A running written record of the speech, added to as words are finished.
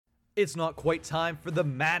It's not quite time for the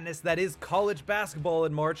madness that is college basketball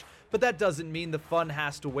in March, but that doesn't mean the fun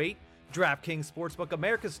has to wait. DraftKings Sportsbook,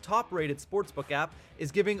 America's top-rated sportsbook app,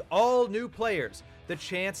 is giving all new players the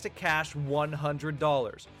chance to cash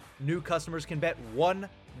 $100. New customers can bet $1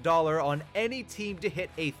 on any team to hit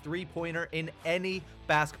a three-pointer in any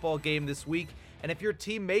basketball game this week, and if your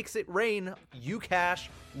team makes it rain, you cash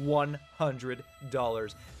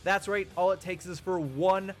 $100. That's right, all it takes is for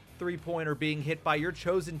one three-pointer being hit by your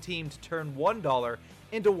chosen team to turn $1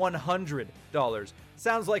 into $100.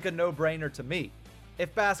 Sounds like a no-brainer to me.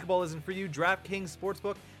 If basketball isn't for you, DraftKings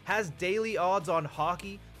Sportsbook has daily odds on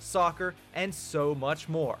hockey, soccer, and so much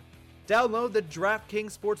more. Download the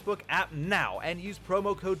DraftKings Sportsbook app now and use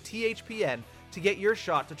promo code THPN to get your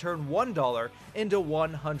shot to turn $1 into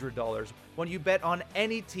 $100 when you bet on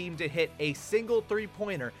any team to hit a single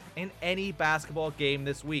three-pointer in any basketball game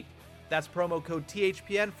this week. That's promo code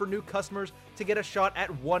THPN for new customers to get a shot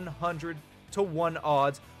at 100 to 1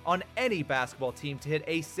 odds on any basketball team to hit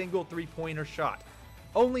a single three-pointer shot.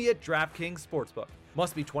 Only at DraftKings Sportsbook.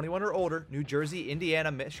 Must be 21 or older, New Jersey,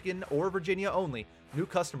 Indiana, Michigan, or Virginia only. New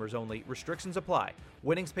customers only. Restrictions apply.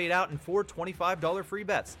 Winnings paid out in 4 $25 free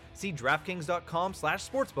bets. See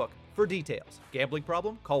DraftKings.com/sportsbook for details. Gambling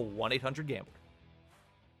problem? Call 1-800-GAMBLER.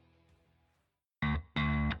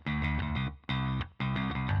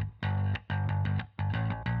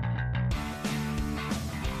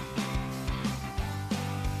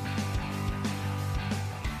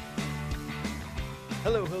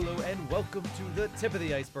 Hello, and welcome to the Tip of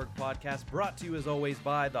the Iceberg podcast, brought to you as always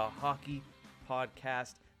by the Hockey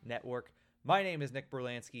Podcast Network. My name is Nick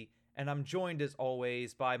Berlansky, and I'm joined as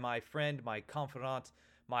always by my friend, my confidant,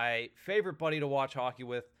 my favorite buddy to watch hockey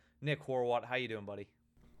with, Nick Horwat. How you doing, buddy?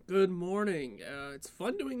 Good morning. It's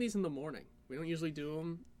fun doing these in the morning. We don't usually do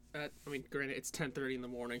them granted, it's 10:30 in the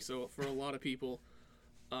morning, so for a lot of people,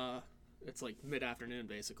 it's like mid-afternoon,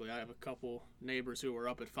 basically. I have a couple neighbors who are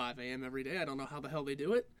up at 5 a.m. every day. I don't know how the hell they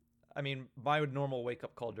do it. I mean, my normal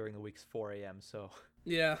wake-up call during the week's 4 a.m., so...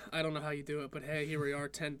 Yeah, I don't know how you do it, but hey, here we are,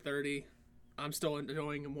 10:30. I'm still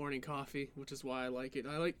enjoying a morning coffee, which is why I like it.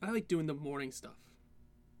 I like doing the morning stuff.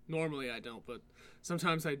 Normally I don't, but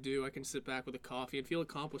sometimes I do. I can sit back with a coffee and feel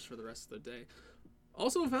accomplished for the rest of the day.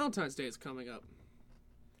 Also, Valentine's Day is coming up.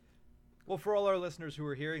 Well, for all our listeners who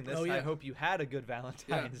are hearing this, I hope you had a good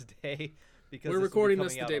Valentine's Day. Because we're recording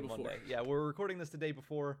this the day before. Monday. Yeah, we're recording this the day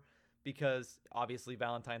before because obviously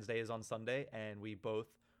Valentine's Day is on Sunday, and we both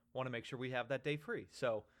want to make sure we have that day free.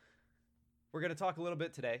 So we're going to talk a little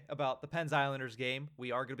bit today about the Pens Islanders game.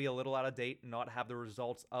 We are going to be a little out of date and not have the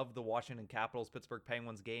results of the Washington Capitals Pittsburgh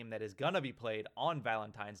Penguins game that is going to be played on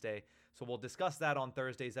Valentine's Day. So we'll discuss that on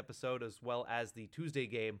Thursday's episode, as well as the Tuesday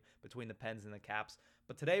game between the Pens and the Caps.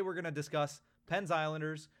 But today we're going to discuss Pens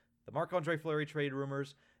Islanders, the Marc-Andre Fleury trade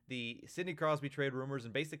rumors, the Sidney Crosby trade rumors,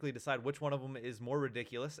 and basically decide which one of them is more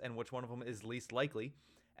ridiculous and which one of them is least likely.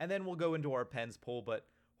 And then we'll go into our Pens poll. But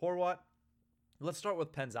Horwat, let's start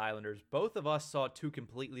with Pens Islanders. Both of us saw two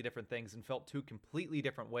completely different things and felt two completely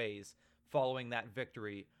different ways following that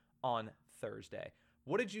victory on Thursday.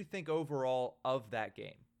 What did you think overall of that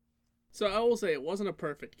game? So I will say it wasn't a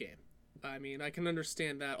perfect game. I mean, I can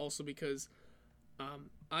understand that also because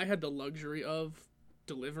I had the luxury of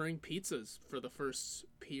delivering pizzas for the first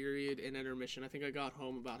period and intermission. I think I got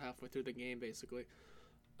home about halfway through the game, basically.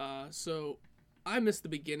 So I missed the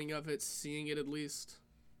beginning of it, seeing it at least.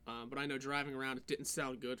 But I know driving around, it didn't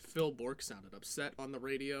sound good. Phil Bourque sounded upset on the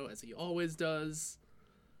radio, as he always does.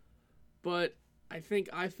 But I think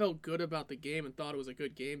I felt good about the game and thought it was a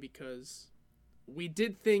good game because we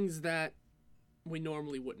did things that we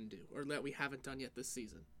normally wouldn't do, or that we haven't done yet this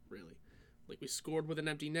season, really. Like, we scored with an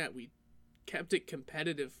empty net. We kept it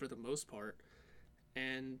competitive for the most part.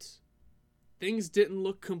 And things didn't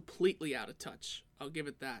look completely out of touch. I'll give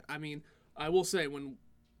it that. I mean, I will say, when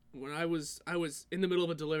I was in the middle of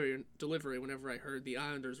a delivery whenever I heard the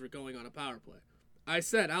Islanders were going on a power play, I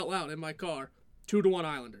said out loud in my car, 2-1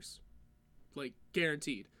 Islanders. Like,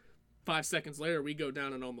 guaranteed. 5 seconds later, we go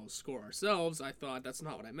down and almost score ourselves. I thought, that's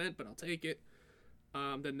not what I meant, but I'll take it.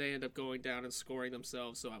 Then they end up going down and scoring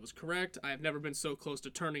themselves, so I was correct. I have never been so close to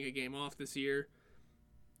turning a game off this year,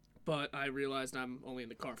 but I realized I'm only in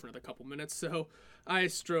the car for another couple minutes, so I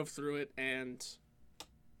strove through it, and,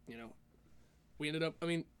 we ended up,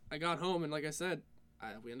 I got home, and like I said,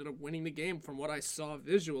 we ended up winning the game. From what I saw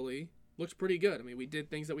visually, looked pretty good. We did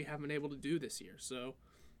things that we haven't been able to do this year, so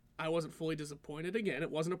I wasn't fully disappointed. Again,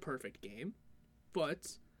 it wasn't a perfect game,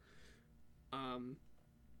 but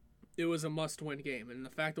it was a must-win game, and the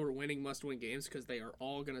fact that we're winning must-win games, because they are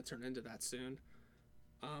all going to turn into that soon,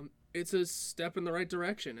 it's a step in the right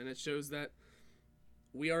direction, and it shows that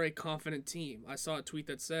we are a confident team. I saw a tweet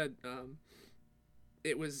that said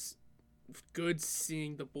it was good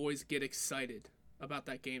seeing the boys get excited about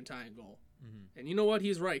that game-tying goal. Mm-hmm. And you know what?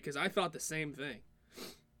 He's right, because I thought the same thing.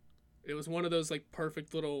 It was one of those like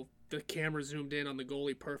perfect little, the camera zoomed in on the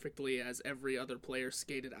goalie perfectly as every other player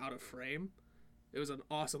skated out of frame. It was an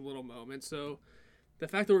awesome little moment. So the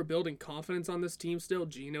fact that we're building confidence on this team still,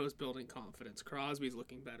 Gino is building confidence. Crosby's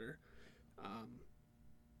looking better.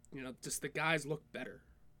 Just the guys look better.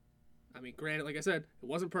 I mean, granted, like I said, it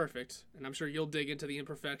wasn't perfect, and I'm sure you'll dig into the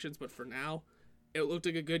imperfections, but for now, it looked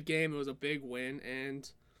like a good game. It was a big win,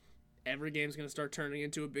 and every game's going to start turning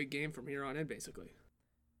into a big game from here on in, basically.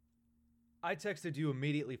 I texted you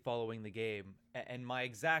immediately following the game, and my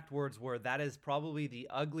exact words were, that is probably the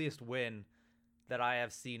ugliest win that I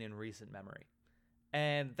have seen in recent memory.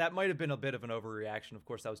 And that might have been a bit of an overreaction. Of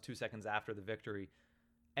course, that was 2 seconds after the victory.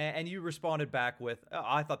 And you responded back with, oh,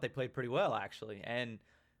 I thought they played pretty well, actually. And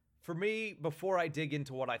for me, before I dig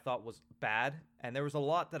into what I thought was bad, and there was a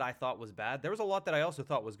lot that I thought was bad, there was a lot that I also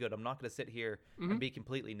thought was good. I'm not going to sit here and be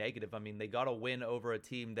completely negative. I mean, they got a win over a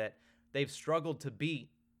team that they've struggled to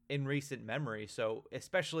beat in recent memory, so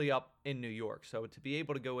especially up in New York. So to be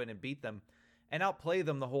able to go in and beat them and outplay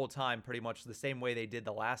them the whole time, pretty much the same way they did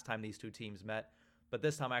the last time these two teams met, but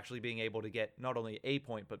this time actually being able to get not only a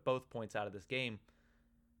point, but both points out of this game.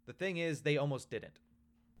 The thing is, they almost didn't.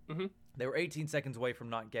 Mm-hmm. They were 18 seconds away from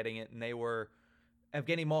not getting it, and they were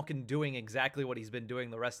Evgeny Malkin doing exactly what he's been doing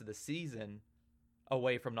the rest of the season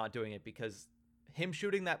away from not doing it, because him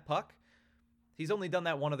shooting that puck, he's only done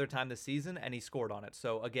that one other time this season, and he scored on it.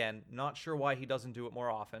 So, again, not sure why he doesn't do it more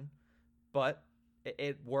often, but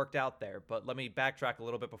it worked out there. But let me backtrack a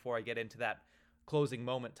little bit before I get into that closing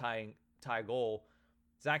moment tie goal.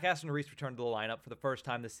 Zach Aston Reese returned to the lineup for the first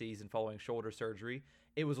time this season following shoulder surgery.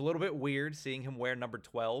 It was a little bit weird seeing him wear number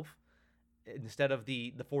 12 instead of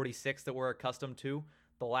the 46 that we're accustomed to.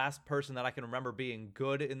 The last person that I can remember being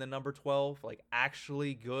good in the number 12, like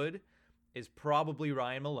actually good, is probably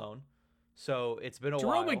Ryan Malone. So it's been a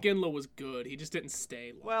while. Jarome Iginla was good. He just didn't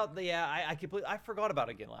stay long. Well, yeah, I forgot about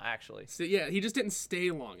Iginla, actually. So, yeah, he just didn't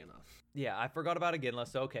stay long enough. Yeah, I forgot about Iginla,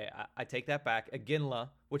 so okay, I take that back. Iginla,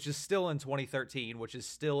 which is still in 2013, which is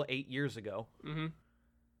still 8 years ago. Mm-hmm.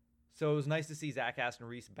 So it was nice to see Zach Aston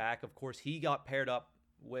Reese back. Of course, he got paired up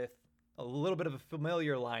with a little bit of a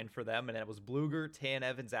familiar line for them, and it was Blueger,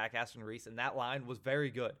 Tanev, and Zach Aston Reese, and that line was very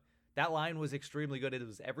good. That line was extremely good. It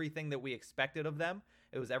was everything that we expected of them.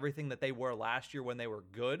 It was everything that they were last year when they were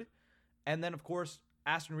good. And then, of course,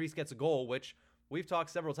 Aston Reese gets a goal, which we've talked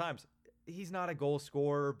several times. He's not a goal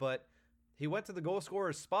scorer, but he went to the goal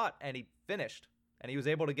scorer's spot, and he finished. And he was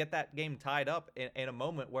able to get that game tied up in a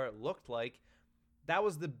moment where it looked like that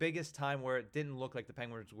was the biggest time where it didn't look like the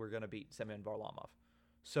Penguins were going to beat Semyon Varlamov.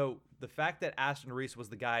 So the fact that Aston Reese was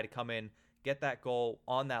the guy to come in, get that goal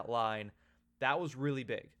on that line, that was really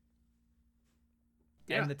big.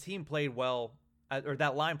 Yeah. And the team played well, or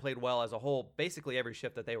that line played well as a whole, basically every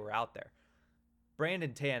shift that they were out there.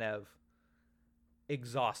 Brandon Tanev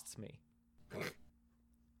exhausts me.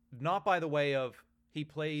 Not by the way of he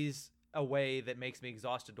plays a way that makes me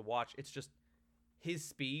exhausted to watch. It's just his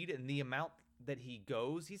speed and the amount that he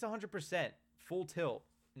goes. He's 100% full tilt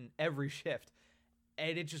in every shift.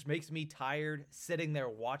 And it just makes me tired sitting there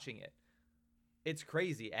watching it. It's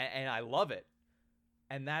crazy, and I love it.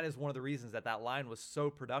 And that is one of the reasons that line was so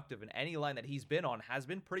productive. And any line that he's been on has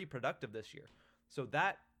been pretty productive this year. So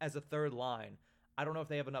that, as a third line, I don't know if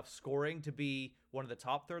they have enough scoring to be one of the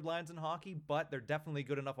top third lines in hockey, but they're definitely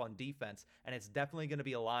good enough on defense. And it's definitely going to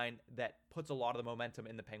be a line that puts a lot of the momentum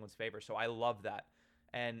in the Penguins' favor. So I love that.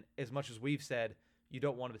 And as much as we've said, you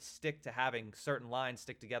don't want to stick to having certain lines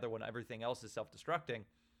stick together when everything else is self-destructing.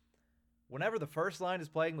 Whenever the first line is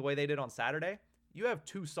playing the way they did on Saturday, you have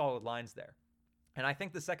two solid lines there. And I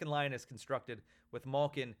think the second line is constructed with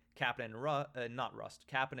Malkin, Kapanen,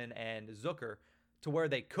 Kapanen and Zucker to where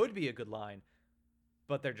they could be a good line,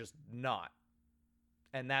 but they're just not.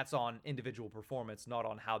 And that's on individual performance, not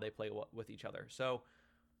on how they play with each other. So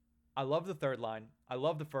I love the third line. I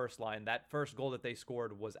love the first line. That first goal that they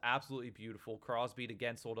scored was absolutely beautiful. Crosby to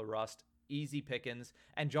Gensel to Rust, easy pickings.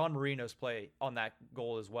 And John Marino's play on that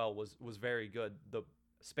goal as well was very good. The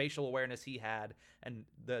spatial awareness he had and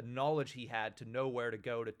the knowledge he had to know where to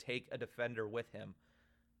go to take a defender with him.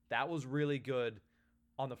 That was really good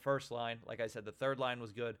on the first line. Like I said, the third line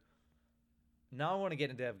was good. Now I want to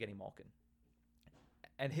get into Evgeny Malkin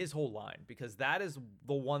and his whole line, because that is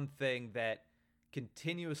the one thing that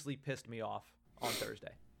continuously pissed me off on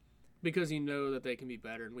Thursday. Because you know that they can be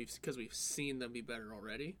better, and we've seen them be better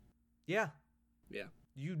already. Yeah. Yeah.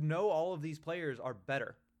 You know all of these players are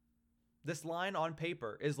better. This line on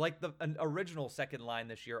paper is like an original second line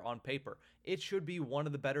this year on paper. It should be one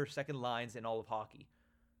of the better second lines in all of hockey.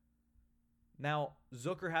 Now,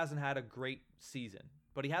 Zucker hasn't had a great season,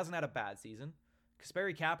 but he hasn't had a bad season.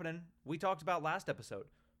 Kasperi Kapanen, we talked about last episode.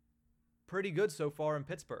 Pretty good so far in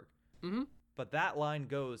Pittsburgh. Mm-hmm. But that line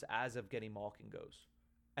goes as Evgeny Malkin goes.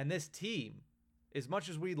 And this team, as much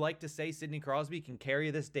as we'd like to say Sidney Crosby can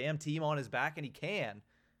carry this damn team on his back, and he can,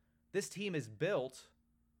 this team is built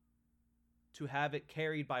to have it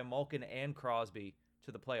carried by Malkin and Crosby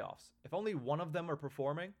to the playoffs. If only one of them are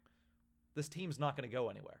performing, this team's not going to go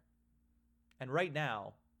anywhere. And right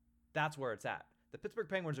now, that's where it's at. The Pittsburgh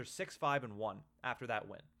Penguins are 6-5-1 after that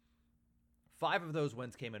win. 5 of those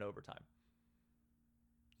wins came in overtime.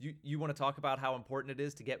 You want to talk about how important it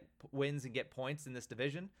is to get wins and get points in this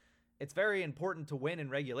division? It's very important to win in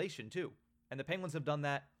regulation too. And the Penguins have done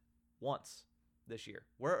that once this year.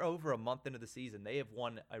 We're over a month into the season. They have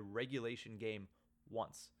won a regulation game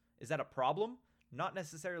once. Is that a problem? Not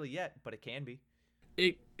necessarily yet, but it can be.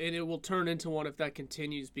 It will turn into one if that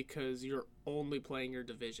continues, because you're only playing your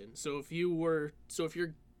division. So if you're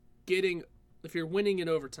winning in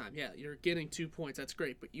overtime, yeah, you're getting 2 points. That's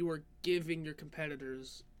great, but you are giving your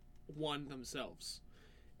competitors one themselves.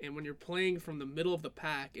 And when you're playing from the middle of the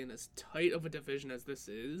pack in as tight of a division as this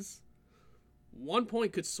is, 1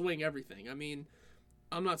 point could swing everything. I mean,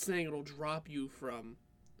 I'm not saying it'll drop you from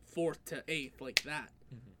 4th to 8th like that.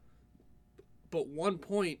 Mm-hmm. But 1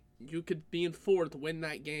 point, you could be in 4th, win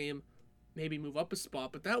that game, maybe move up a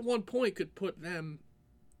spot. But that 1 point could put them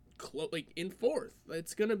in 4th.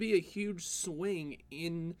 It's going to be a huge swing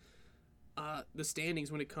in the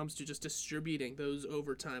standings when it comes to just distributing those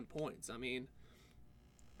overtime points. I mean,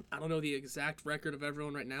 I don't know the exact record of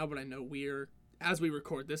everyone right now, but I know as we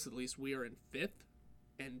record this at least, we are in 5th,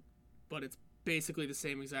 but it's basically the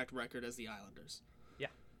same exact record as the Islanders. Yeah.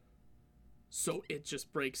 So it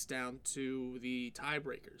just breaks down to the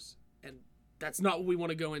tiebreakers, and that's not what we want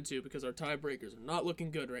to go into, because our tiebreakers are not looking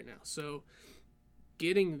good right now. So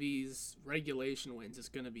getting these regulation wins is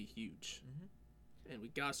going to be huge. Mm-hmm. And we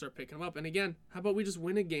got to start picking them up. And again, how about we just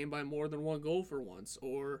win a game by more than 1 goal for once,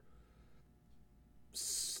 or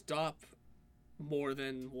stop more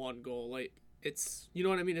than 1 goal? Like, it's, you know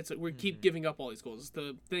what I mean? It's like we keep giving up all these goals. It's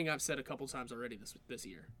the thing I've said a couple times already this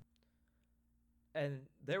year. And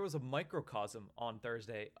there was a microcosm on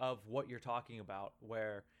Thursday of what you're talking about,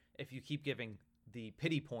 where if you keep giving the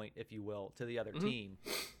pity point, if you will, to the other team,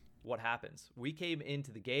 what happens? We came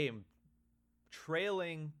into the game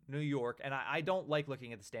trailing New York, and I don't like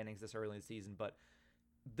looking at the standings this early in the season, but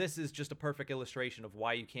this is just a perfect illustration of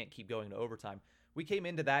why you can't keep going to overtime. We came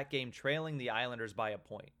into that game trailing the Islanders by a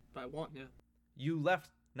point. By 1, yeah. You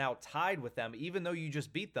left now tied with them, even though you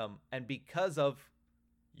just beat them, and because of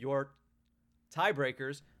your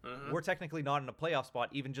tiebreakers, we're technically not in a playoff spot,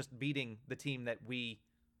 even just beating the team that we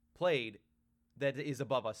played that is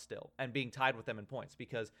above us still, and being tied with them in points,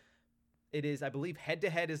 because it is, I believe,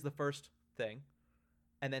 head-to-head is the first thing,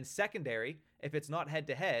 and then secondary, if it's not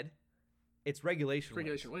head-to-head, it's regulation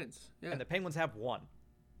wins. Yeah. And the Penguins have 1.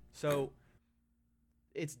 So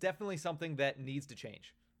it's definitely something that needs to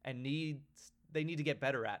change, and they need to get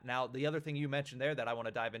better at. Now, the other thing you mentioned there that I want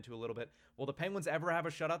to dive into a little bit, will the Penguins ever have a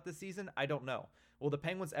shutout this season? I don't know. Will the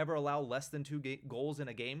Penguins ever allow less than 2 goals in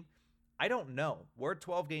a game? I don't know. We're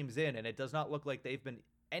 12 games in, and it does not look like they've been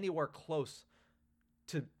anywhere close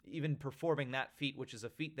to even performing that feat, which is a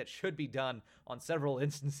feat that should be done on several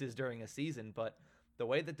instances during a season. But the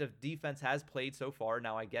way that the defense has played so far,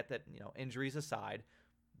 now I get that, injuries aside,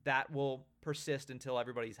 that will persist until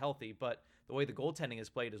everybody's healthy. But the way the goaltending is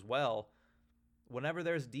played as well, whenever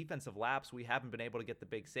there's defensive lapse, we haven't been able to get the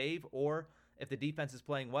big save, or if the defense is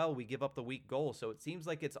playing well, we give up the weak goal. So it seems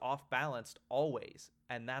like it's off-balanced always,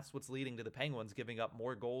 and that's what's leading to the Penguins giving up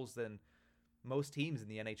more goals than most teams in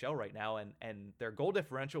the NHL right now, and their goal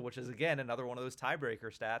differential, which is, again, another one of those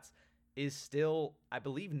tiebreaker stats, is still, I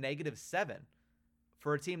believe, -7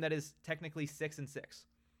 for a team that is technically 6-6.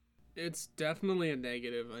 It's definitely a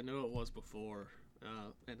negative. I know it was before,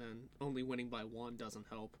 and then only winning by 1 doesn't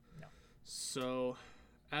help. No. So,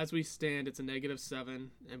 as we stand, it's a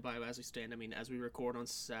 -7, and by as we stand, I mean as we record on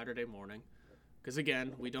Saturday morning, because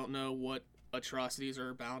again, we don't know what atrocities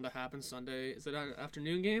are bound to happen Sunday. Is it an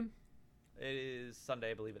afternoon game? It is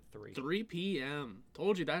Sunday, I believe, at 3. 3 p.m.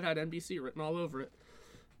 Told you that had NBC written all over it.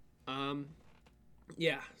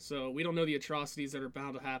 Yeah, so we don't know the atrocities that are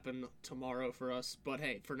bound to happen tomorrow for us, but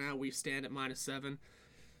hey, for now we stand at -7.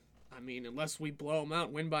 I mean, unless we blow them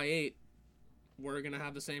out, win by 8, we're gonna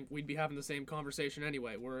have we'd be having the same conversation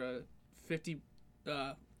anyway. We're a 50,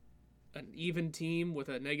 an even team with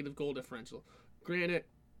a negative goal differential. Granted,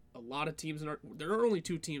 a lot of teams there are only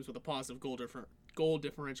 2 teams with a positive goal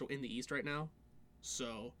differential in the East right now.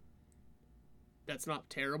 So that's not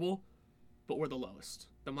terrible, but we're the lowest.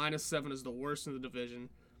 The -7 is the worst in the division.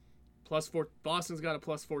 +4, Boston's got a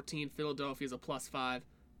 +14, Philadelphia's a +5.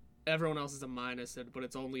 Everyone else is a minus, but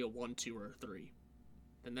it's only a 1, 2, or a 3.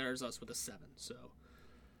 And there's us with a 7. So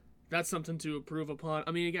that's something to improve upon.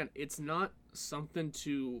 I mean, again, it's not something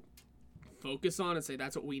to focus on and say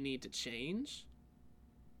that's what we need to change.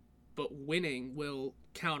 But winning will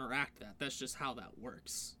counteract that. That's just how that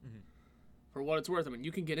works. Mm-hmm. For what it's worth, I mean,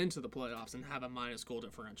 you can get into the playoffs and have a minus goal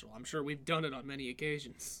differential. I'm sure we've done it on many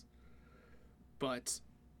occasions. But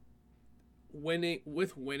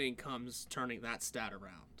winning comes turning that stat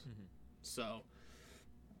around. Mm-hmm. So,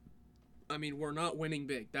 I mean, we're not winning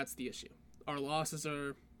big. That's the issue. Our losses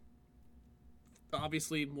are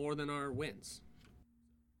obviously more than our wins.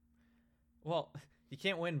 Well, you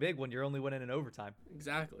can't win big when you're only winning in overtime.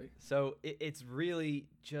 Exactly. So it's really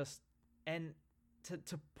just, and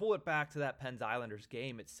to pull it back to that Pens Islanders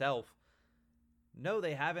game itself, no,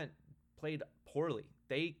 they haven't played poorly.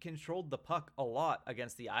 They controlled the puck a lot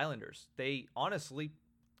against the Islanders. They honestly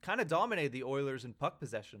kind of dominated the Oilers in puck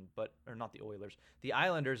possession, the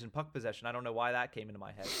Islanders in puck possession. I don't know why that came into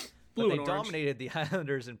my head. But they dominated the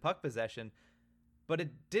Islanders in puck possession, but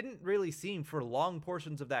it didn't really seem for long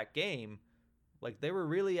portions of that game like they were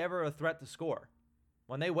really ever a threat to score.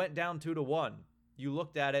 When they went down 2-1, you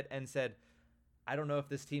looked at it and said, I don't know if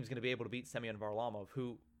this team's going to be able to beat Semyon Varlamov,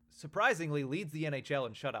 who surprisingly leads the NHL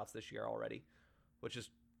in shutouts this year already, which is,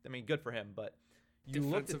 I mean, good for him. But you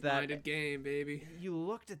looked at that game, baby. You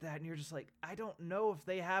looked at that and you're just like, I don't know if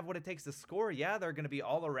they have what it takes to score. Yeah, they're going to be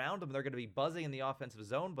all around them. They're going to be buzzing in the offensive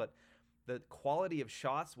zone, but the quality of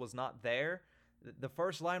shots was not there. The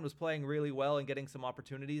first line was playing really well and getting some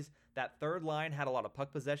opportunities. That third line had a lot of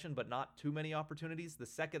puck possession, but not too many opportunities. The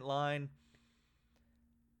second line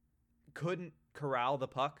couldn't corral the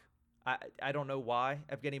puck. I don't know why.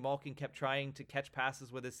 Evgeny Malkin kept trying to catch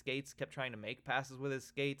passes with his skates, kept trying to make passes with his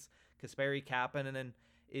skates. Kasperi Kapanen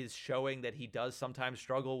is showing that he does sometimes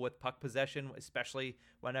struggle with puck possession, especially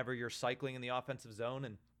whenever you're cycling in the offensive zone.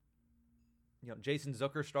 And Jason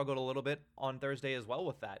Zucker struggled a little bit on Thursday as well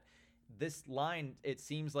with that. This line, it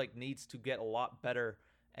seems like, needs to get a lot better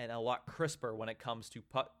and a lot crisper when it comes to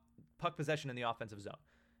puck possession in the offensive zone,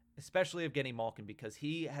 especially Evgeny Malkin, because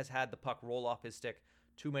he has had the puck roll off his stick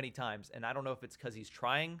too many times. And I don't know if it's because he's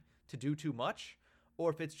trying to do too much or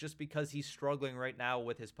if it's just because he's struggling right now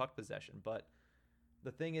with his puck possession. But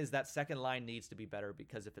the thing is, that second line needs to be better,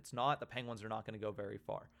 because if it's not, the Penguins are not going to go very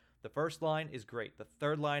far. The first line is great. The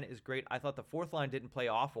third line is great. I thought the fourth line didn't play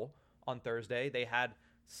awful on Thursday. They had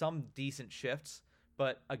some decent shifts,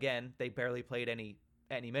 but again, they barely played any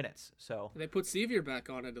minutes. So they put Sevier back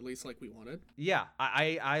on it, at least, like we wanted. Yeah,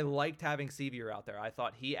 I liked having Sevier out there. I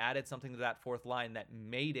thought he added something to that fourth line that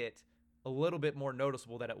made it a little bit more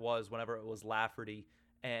noticeable than it was whenever it was Lafferty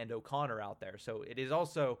and O'Connor out there. So it is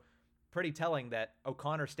also pretty telling that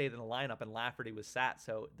O'Connor stayed in the lineup and Lafferty was sat.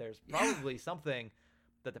 So there's probably something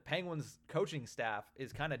that the Penguins coaching staff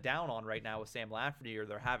is kind of down on right now with Sam Lafferty, or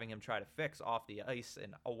they're having him try to fix off the ice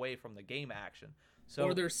and away from the game action. So,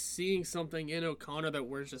 or they're seeing something in O'Connor that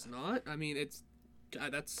we're just not. I mean,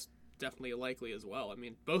 that's definitely likely as well. I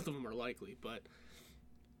mean, both of them are likely, but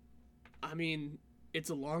I mean,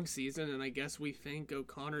 it's a long season, and I guess we think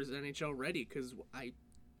O'Connor's NHL ready because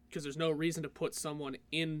there's no reason to put someone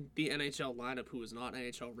in the NHL lineup who is not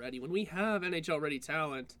NHL ready. When we have NHL ready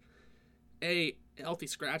talent, A, healthy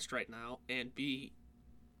scratched right now, and B,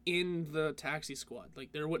 in the taxi squad.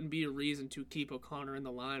 Like, there wouldn't be a reason to keep O'Connor in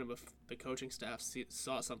the lineup if the coaching staff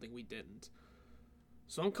saw something we didn't.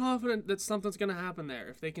 So I'm confident that something's going to happen there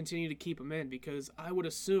if they continue to keep him in, because I would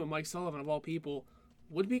assume Mike Sullivan, of all people,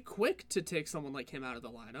 would be quick to take someone like him out of the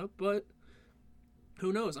lineup, but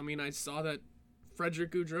who knows? I mean, I saw that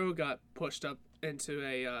Frederick Gaudreau got pushed up into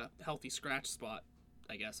a healthy scratch spot,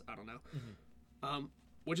 I guess. I don't know. Mm-hmm.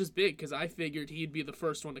 Which is big, because I figured he'd be the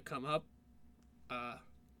first one to come up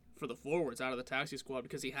for the forwards out of the taxi squad,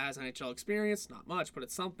 because he has NHL experience. Not much, but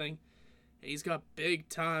it's something. And he's got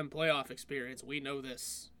big-time playoff experience. We know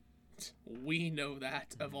this. We know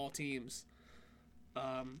that, of all teams.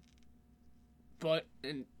 But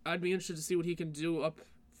I'd be interested to see what he can do up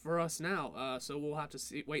for us now. So we'll have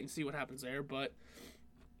to wait and see what happens there. But,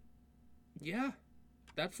 yeah,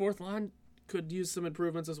 that fourth line could use some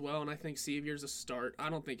improvements as well, and I think Sevier's a start.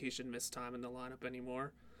 I don't think he should miss time in the lineup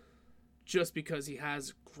anymore, just because he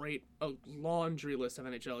has a laundry list of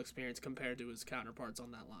NHL experience compared to his counterparts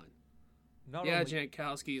on that line.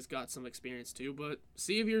 Jankowski's got some experience too, but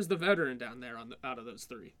Sevier's the veteran down there out of those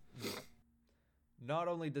three. Not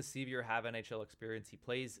only does Sevier have NHL experience, he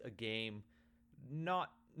plays a game,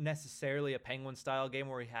 not necessarily a Penguin style game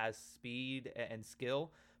where he has speed and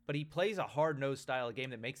skill, but he plays a hard-nosed style of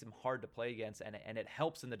game that makes him hard to play against, and it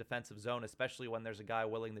helps in the defensive zone, especially when there's a guy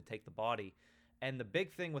willing to take the body. And the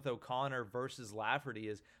big thing with O'Connor versus Lafferty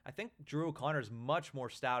is I think Drew O'Connor is much more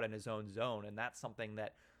stout in his own zone, and that's something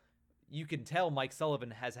that you can tell Mike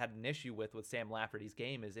Sullivan has had an issue with Sam Lafferty's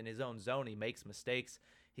game. Is in his own zone, he makes mistakes.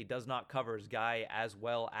 He does not cover his guy as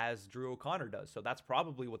well as Drew O'Connor does. So that's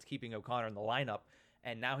probably what's keeping O'Connor in the lineup.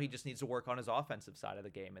 And now he just needs to work on his offensive side of the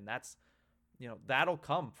game. And that's, that'll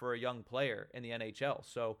come for a young player in the NHL.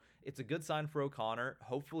 So it's a good sign for O'Connor.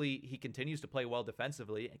 Hopefully he continues to play well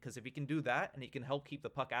defensively, because if he can do that and he can help keep the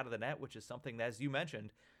puck out of the net, which is something that, as you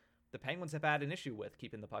mentioned, the Penguins have had an issue with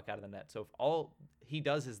keeping the puck out of the net. So if all he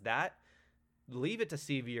does is that, leave it to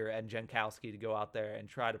Sevier and Jankowski to go out there and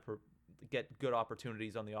try to get good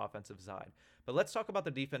opportunities on the offensive side. But let's talk about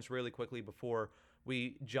the defense really quickly before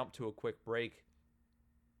we jump to a quick break.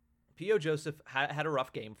 P.O. Joseph had a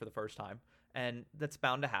rough game for the first time, and that's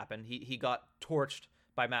bound to happen. He got torched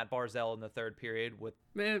by Matt Barzal in the third period.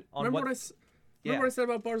 Remember what I said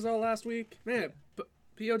about Barzal last week? Man,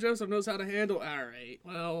 P.O. Joseph knows how to handle. All right,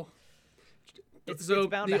 well, it's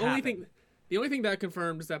bound to happen. The only thing that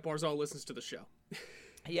confirmed is that Barzal listens to the show.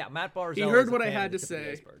 Yeah, Matt Barzal. He heard what I had to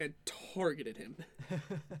say and targeted him.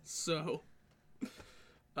 So,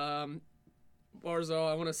 Barzal,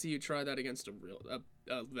 I want to see you try that against a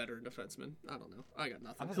veteran defenseman. I don't know. I got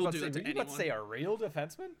nothing. He'll do that to anyone. You about to say a real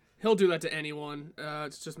defenseman? He'll do that to anyone.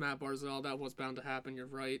 It's just Matt Barzal. That was bound to happen. You're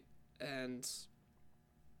right. And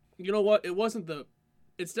you know what?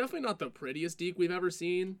 It's definitely not the prettiest deke we've ever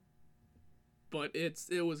seen, but it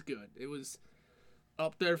was good. It was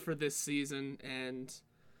up there for this season, and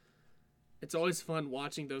it's always fun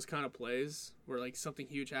watching those kind of plays where like something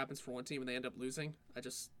huge happens for one team and they end up losing.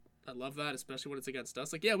 I love that, especially when it's against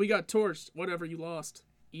us. Like, yeah, we got torched. Whatever, you lost.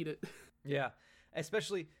 Eat it. Yeah,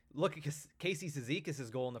 especially look at Casey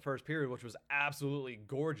Cizikas' goal in the first period, which was absolutely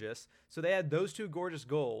gorgeous. So they had those two gorgeous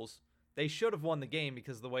goals. They should have won the game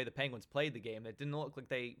because of the way the Penguins played the game. It didn't look like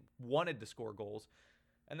they wanted to score goals.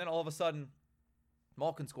 And then all of a sudden,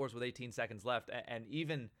 Malkin scores with 18 seconds left. And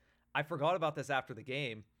even, I forgot about this after the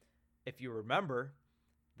game. If you remember,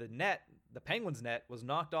 the Penguins net was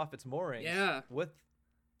knocked off its moorings. Yeah. With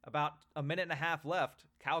about a minute and a half left.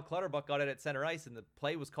 Cal Clutterbuck got it at center ice, and the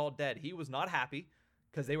play was called dead. He was not happy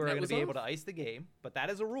because they were going to be able to ice the game. But that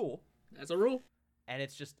is a rule. That's a rule. And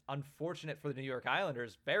it's just unfortunate for the New York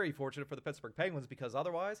Islanders, very fortunate for the Pittsburgh Penguins, because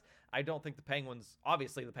otherwise, I don't think the Penguins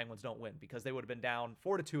don't win, because they would have been down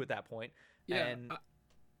 4-2 at that point. Yeah, and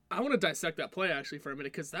I want to dissect that play actually for a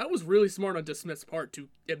minute, because that was really smart on DeSmith's part to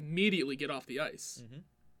immediately get off the ice. Mm-hmm.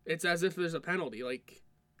 It's as if there's a penalty. Like,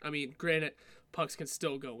 I mean, granted, pucks can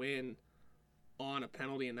still go in on a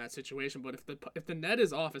penalty in that situation, but if the net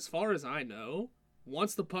is off, as far as I know,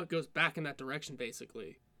 once the puck goes back in that direction,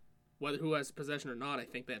 basically, whether who has possession or not, I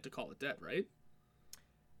think they have to call it dead, right?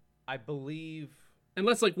 I believe,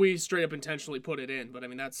 unless like we straight up intentionally put it in, but I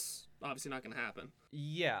mean that's obviously not going to happen.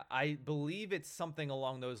 Yeah, I believe it's something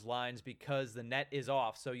along those lines, because the net is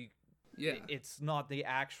off, so it's not the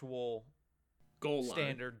actual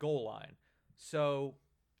standard goal line. So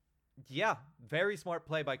yeah, very smart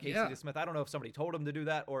play by Casey DeSmith. I don't know if somebody told him to do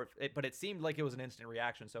that but it seemed like it was an instant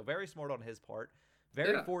reaction. So very smart on his part.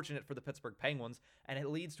 Very fortunate for the Pittsburgh Penguins, and it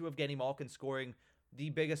leads to Evgeny Malkin scoring the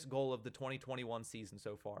biggest goal of the 2021 season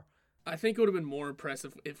so far. I think it would have been more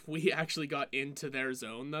impressive if we actually got into their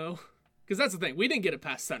zone, though. Because that's the thing. We didn't get it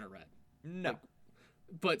past center red. No.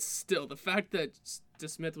 But still, the fact that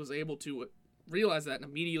DeSmith was able to realize that and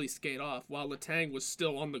immediately skate off while Letang was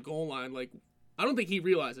still on the goal line, like, I don't think he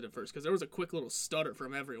realized it at first, because there was a quick little stutter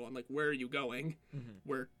from everyone, like, where are you going? Mm-hmm.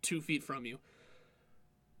 We're 2 feet from you.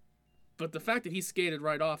 But the fact that he skated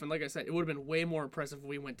right off, and like I said, it would have been way more impressive if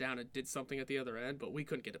we went down and did something at the other end, but we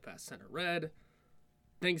couldn't get it past center red.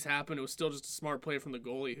 Things happened. It was still just a smart play from the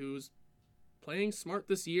goalie, who's playing smart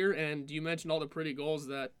this year, and you mentioned all the pretty goals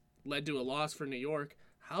that led to a loss for New York.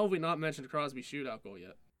 How have we not mentioned Crosby's shootout goal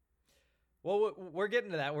yet? Well, we're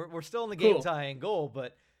getting to that. We're still in the game-tying goal,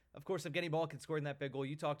 but of course, Evgeny Malkin scoring that big goal.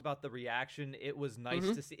 You talked about the reaction. It was nice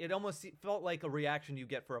to see. It almost felt like a reaction you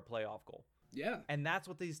get for a playoff goal. Yeah. And that's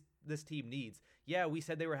what this team needs. Yeah, we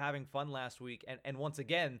said they were having fun last week, and once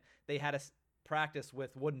again, they had a practice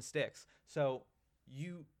with wooden sticks. So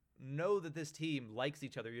you know that this team likes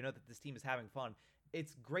each other. You know that this team is having fun.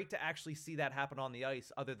 It's great to actually see that happen on the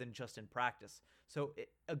ice other than just in practice. So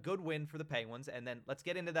a good win for the Penguins, and then let's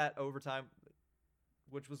get into that overtime,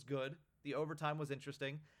 which was good. The overtime was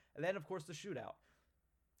interesting. And then, of course, the shootout.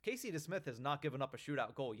 Casey DeSmith has not given up a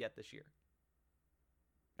shootout goal yet this year.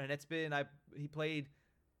 And it's been, he played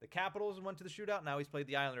the Capitals and went to the shootout. Now he's played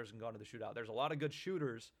the Islanders and gone to the shootout. There's a lot of good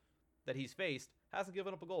shooters that he's faced. Hasn't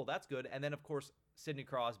given up a goal. That's good. And then, of course, Sidney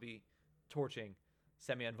Crosby torching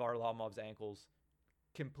Semyon Varlamov's ankles.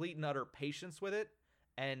 Complete and utter patience with it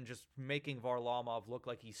and just making Varlamov look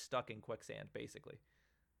like he's stuck in quicksand, basically.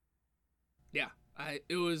 Yeah,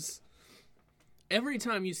 it was... Every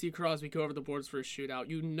time you see Crosby go over the boards for a shootout,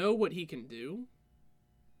 you know what he can do.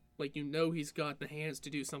 Like, you know he's got the hands to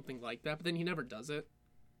do something like that, but then he never does it.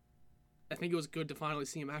 I think it was good to finally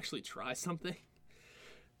see him actually try something.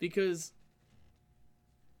 Because,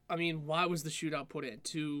 I mean, why was the shootout put in?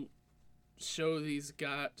 To show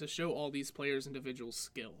all these players' individual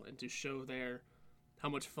skill and to show how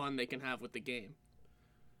much fun they can have with the game.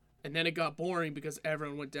 And then it got boring because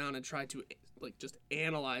everyone went down and tried to just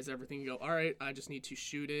analyze everything and go, all right, I just need to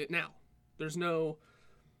shoot it. Now, there's no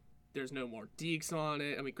more dekes on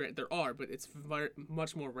it. I mean, granted, there are, but it's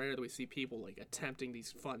much more rare that we see people attempting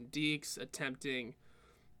these fun dekes, attempting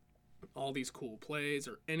all these cool plays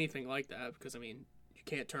or anything like that, because, I mean, you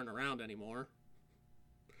can't turn around anymore.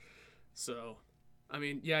 So, I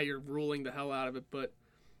mean, yeah, you're ruling the hell out of it, but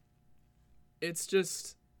it's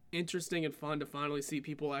just interesting and fun to finally see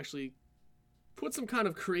people actually put some kind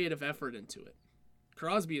of creative effort into it.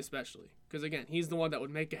 Crosby especially, because, again, he's the one that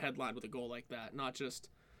would make a headline with a goal like that, not just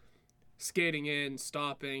skating in,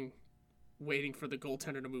 stopping, waiting for the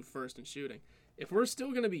goaltender to move first and shooting. If we're still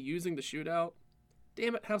going to be using the shootout,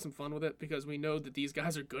 damn it, have some fun with it, because we know that these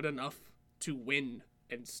guys are good enough to win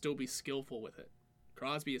and still be skillful with it.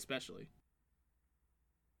 Crosby especially.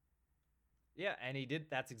 Yeah, and he did.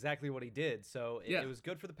 That's exactly what he did. So it was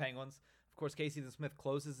good for the Penguins. Of course, Casey DeSmith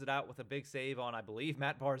closes it out with a big save on, I believe,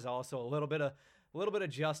 Matt Barzal. So a little bit of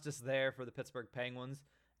justice there for the Pittsburgh Penguins,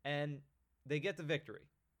 and they get the victory.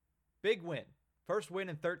 Big win. First win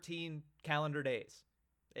in 13 calendar days.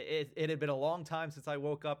 It had been a long time since I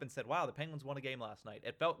woke up and said, wow, the Penguins won a game last night.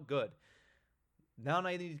 It felt good. Now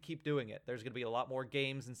I need to keep doing it. There's going to be a lot more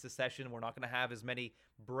games in succession. We're not going to have as many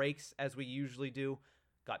breaks as we usually do.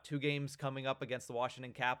 Got 2 games coming up against the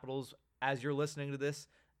Washington Capitals. As you're listening to this,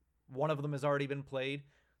 one of them has already been played.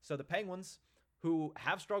 So the Penguins, who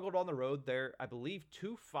have struggled on the road, they're, I believe,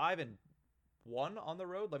 2-5-1 on the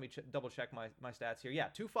road. Let me double check my stats here. Yeah,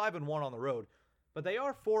 2-5-1 on the road, but they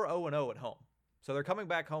are 4-0-0 at home. So they're coming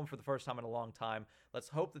back home for the first time in a long time. Let's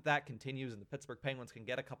hope that continues and the Pittsburgh Penguins can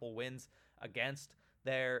get a couple wins against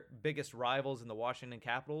their biggest rivals in the Washington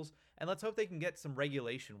Capitals. And let's hope they can get some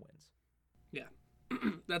regulation wins. Yeah,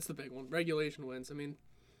 that's the big one. Regulation wins. I mean,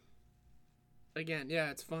 again, yeah,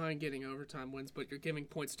 it's fine getting overtime wins, but you're giving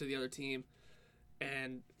points to the other team.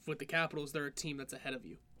 And with the Capitals, they're a team that's ahead of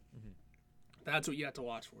you. Mm-hmm. That's what you have to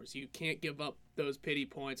watch for. So you can't give up those pity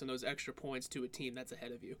points and those extra points to a team that's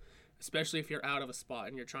ahead of you, especially if you're out of a spot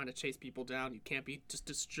and you're trying to chase people down. You can't be just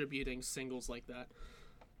distributing singles like that.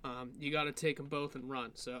 You got to take them both and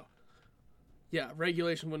run. So, yeah,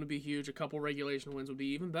 regulation win would be huge. A couple regulation wins would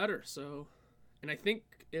be even better. So, and I think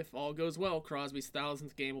if all goes well, Crosby's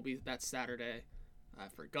 1,000th game will be that Saturday. I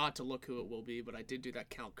forgot to look who it will be, but I did do that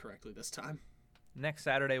count correctly this time. Next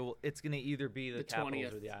Saturday, it's going to either be the Capitals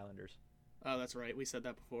 20th. Or the Islanders. Oh, that's right. We said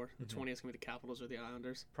that before. The 20th is going to be the Capitals or the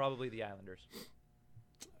Islanders. Probably the Islanders.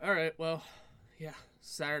 All right, well, yeah,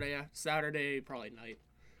 Saturday probably night.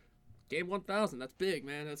 Game 1,000, that's big,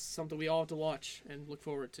 man. That's something we all have to watch and look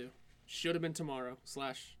forward to. Should have been tomorrow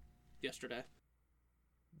 / yesterday.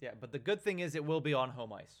 Yeah, but the good thing is it will be on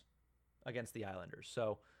home ice against the Islanders.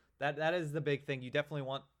 So that is the big thing. You definitely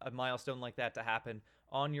want a milestone like that to happen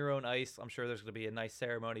on your own ice. I'm sure there's going to be a nice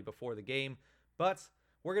ceremony before the game. But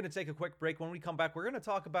we're going to take a quick break. When we come back, we're going to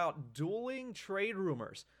talk about dueling trade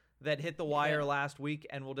rumors that hit the wire last week,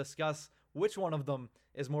 and we'll discuss which one of them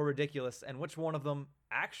is more ridiculous and which one of them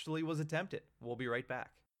actually was attempted. We'll be right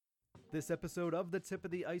back. This episode of The Tip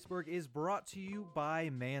of the Iceberg is brought to you by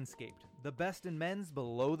Manscaped, the best in men's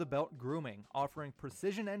below-the-belt grooming, offering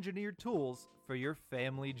precision-engineered tools for your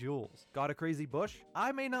family jewels. Got a crazy bush?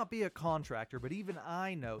 I may not be a contractor, but even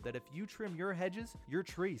I know that if you trim your hedges, your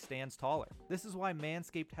tree stands taller. This is why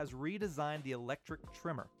Manscaped has redesigned the electric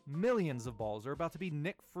trimmer. Millions of balls are about to be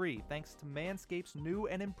nick-free thanks to Manscaped's new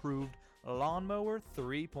and improved Lawnmower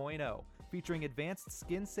 3.0, featuring advanced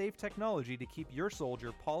skin-safe technology to keep your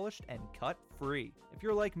soldier polished and cut-free. If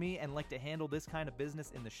you're like me and like to handle this kind of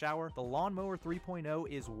business in the shower, the Lawnmower 3.0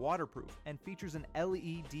 is waterproof and features an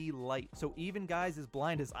LED light, so even guys as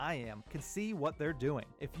blind as I am can see what they're doing.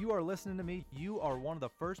 If you are listening to me, you are one of the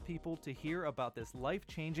first people to hear about this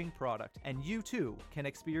life-changing product, and you too can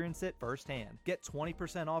experience it firsthand. Get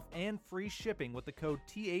 20% off and free shipping with the code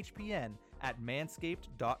THPN at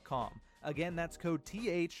manscaped.com. Again, that's code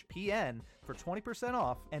THPN for 20%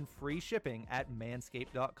 off and free shipping at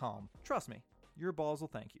manscaped.com. Trust me, your balls will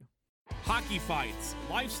thank you. Hockey fights,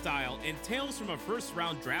 lifestyle, and tales from a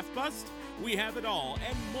first-round draft bust? We have it all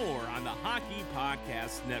and more on the Hockey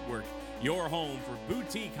Podcast Network, your home for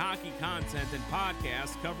boutique hockey content and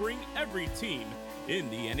podcasts covering every team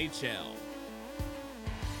in the NHL.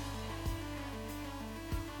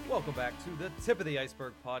 Welcome back to the Tip of the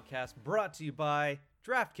Iceberg podcast, brought to you by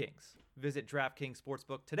DraftKings. Visit DraftKings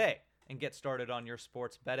Sportsbook today and get started on your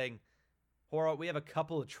sports betting. Hora, we have a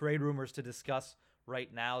couple of trade rumors to discuss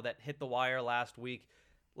right now that hit the wire last week.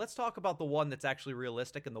 Let's talk about the one that's actually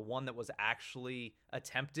realistic and the one that was actually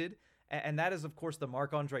attempted, and that is, of course, the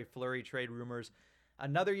Marc-Andre Fleury trade rumors.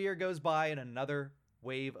 Another year goes by and another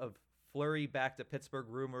wave of Fleury back to Pittsburgh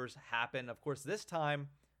rumors happen. Of course, this time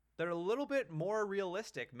they're a little bit more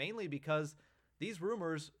realistic, mainly because these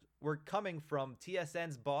rumors were coming from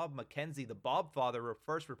TSN's Bob McKenzie. The Bob Father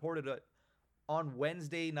first reported it on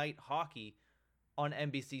Wednesday Night Hockey on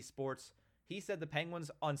NBC Sports. He said the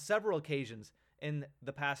Penguins, on several occasions in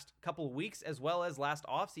the past couple of weeks, as well as last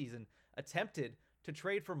offseason, attempted to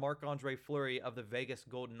trade for Marc-Andre Fleury of the Vegas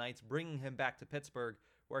Golden Knights, bringing him back to Pittsburgh,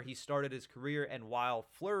 where he started his career. And while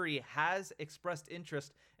Fleury has expressed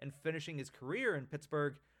interest in finishing his career in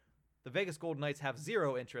Pittsburgh, the Vegas Golden Knights have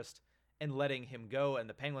zero interest in letting him go, and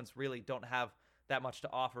the Penguins really don't have that much to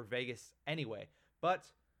offer Vegas anyway. But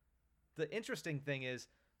the interesting thing is,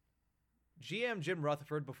 GM Jim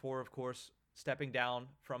Rutherford, before, of course, stepping down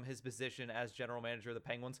from his position as general manager of the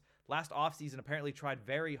Penguins, last offseason apparently tried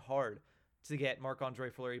very hard to get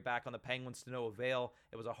Marc-Andre Fleury back on the Penguins, to no avail.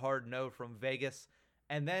 It was a hard no from Vegas.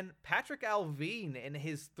 And then Patrick Allvin, in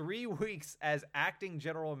his 3 weeks as acting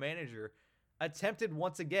general manager, attempted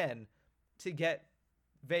once again to get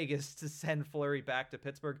Vegas to send Fleury back to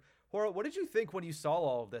Pittsburgh. Hora, what did you think when you saw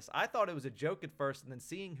all of this? I thought it was a joke at first, and then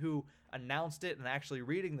seeing who announced it and actually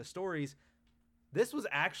reading the stories, this was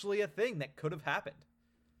actually a thing that could have happened.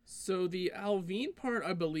 So the Allvin part,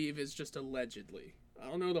 I believe, is just allegedly. I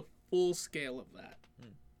don't know the full scale of that.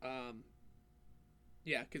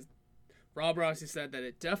 Yeah, because Rob Rossi said that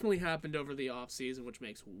it definitely happened over the offseason, which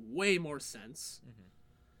makes way more sense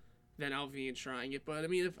than Allvin trying it. But, I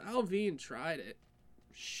mean, if Allvin tried it,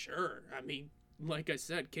 sure. I mean, like I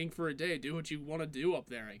said, king for a day. Do what you want to do up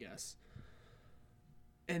there, I guess.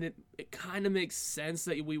 And it kind of makes sense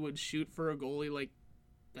that we would shoot for a goalie like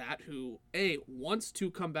that who, A, wants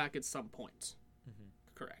to come back at some point.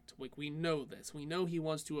 Correct. Like, we know this. We know he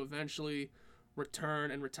wants to eventually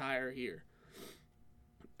return and retire here.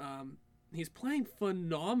 He's playing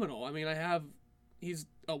phenomenal. I mean, he's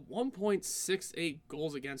a 1.68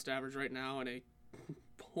 goals against average right now and a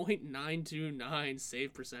 .929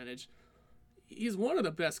 save percentage. He's one of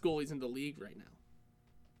the best goalies in the league right now.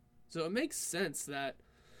 So it makes sense that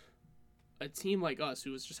a team like us,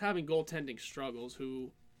 who is just having goaltending struggles,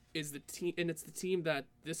 who is the team, and it's the team that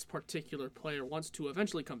this particular player wants to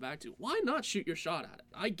eventually come back to, why not shoot your shot at it?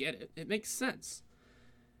 I get it. It makes sense.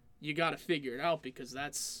 You got to figure it out, because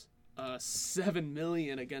that's $7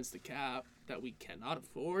 million against the cap that we cannot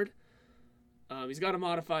afford. He's got a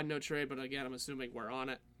modified no trade, but again, I'm assuming we're on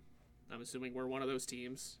it. I'm assuming we're one of those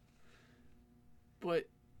teams. But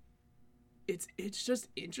it's just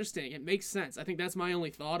interesting. It makes sense. I think that's my only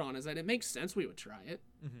thought on it, is that it makes sense we would try it.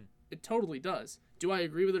 It totally does. Do I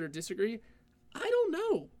agree with it or disagree? I don't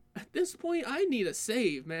know. At this point, I need a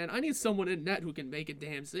save, man. I need someone in net who can make a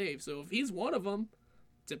damn save. So if he's one of them,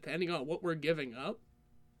 depending on what we're giving up,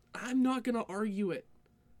 I'm not going to argue it.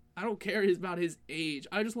 I don't care about his age.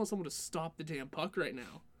 I just want someone to stop the damn puck right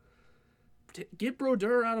now. Get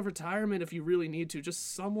Brodeur out of retirement if you really need to.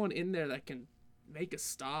 Just someone in there that can make a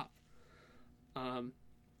stop.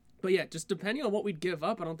 But yeah, just depending on what we'd give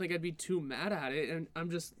up, I don't think I'd be too mad at it. And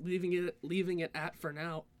I'm just leaving it at, for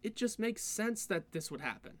now, it just makes sense that this would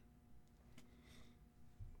happen.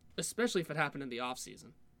 Especially if it happened in the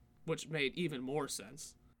offseason, which made even more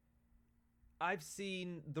sense. I've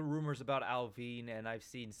seen the rumors about Allvin, and I've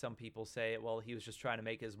seen some people say, well, he was just trying to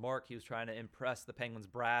make his mark. He was trying to impress the Penguins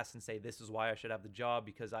brass and say, this is why I should have the job,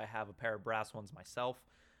 because I have a pair of brass ones myself.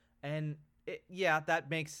 And yeah,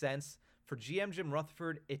 that makes sense For GM Jim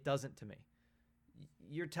Rutherford, it doesn't to me.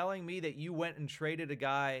 You're telling me that you went and traded a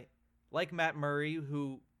guy like Matt Murray,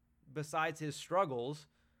 who, besides his struggles,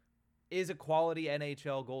 is a quality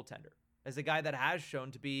NHL goaltender, as a guy that has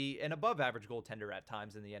shown to be an above-average goaltender at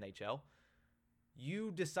times in the NHL.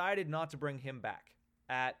 You decided not to bring him back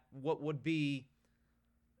at what would be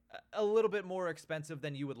a little bit more expensive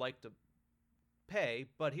than you would like to pay.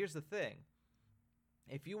 But here's the thing.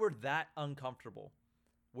 If you were that uncomfortable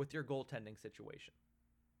with your goaltending situation,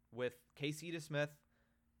 with Casey DeSmith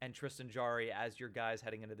and Tristan Jarry as your guys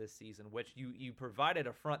heading into this season, which you provided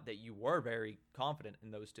a front that you were very confident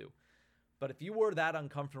in those two. But if you were that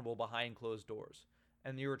uncomfortable behind closed doors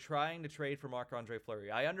and you were trying to trade for Marc-Andre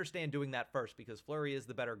Fleury, I understand doing that first because Fleury is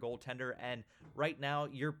the better goaltender, and right now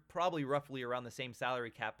you're probably roughly around the same salary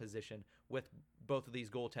cap position with both of these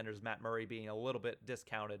goaltenders, Matt Murray being a little bit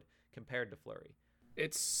discounted compared to Fleury.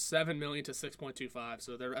 It's $7 million to 6.25,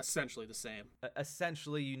 so they're essentially the same.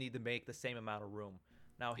 Essentially, you need to make the same amount of room.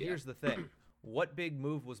 Now, here's the thing. What big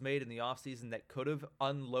move was made in the offseason that could have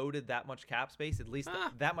unloaded that much cap space, at least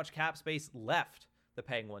that much cap space left the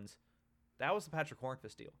Penguins? That was the Patrick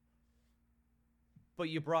Hornqvist deal. But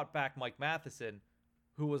you brought back Mike Matheson,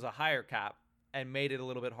 who was a higher cap, and made it a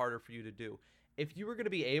little bit harder for you to do. If you were going to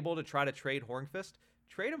be able to try to trade Hornqvist,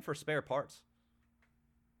 trade him for spare parts.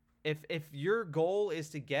 If your goal is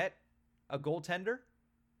to get a goaltender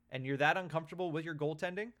and you're that uncomfortable with your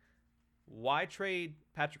goaltending, why trade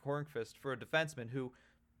Patrick Hornqvist for a defenseman who,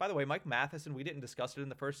 by the way, Mike Matheson, we didn't discuss it in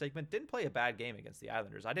the first segment, didn't play a bad game against the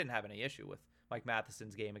Islanders. I didn't have any issue with Mike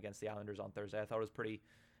Matheson's game against the Islanders on Thursday. I thought it was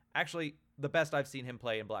actually the best I've seen him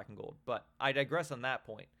play in black and gold. But I digress on that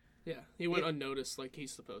point. Yeah, he went unnoticed like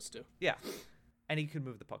he's supposed to. Yeah, and he could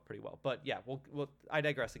move the puck pretty well. But yeah, I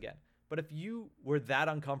digress again. But if you were that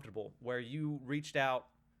uncomfortable where you reached out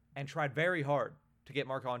and tried very hard to get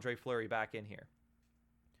Marc-Andre Fleury back in here,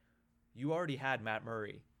 you already had Matt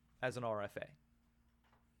Murray as an RFA.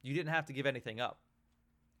 You didn't have to give anything up.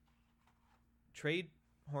 Trade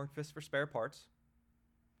Hornqvist for spare parts.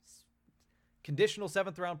 Conditional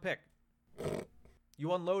 7th round pick.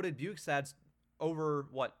 You unloaded Bukestad's over,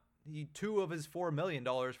 $2 of his $4 million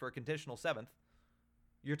for a conditional 7th.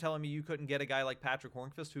 You're telling me you couldn't get a guy like Patrick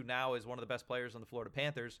Hornqvist, who now is one of the best players on the Florida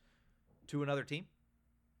Panthers, to another team?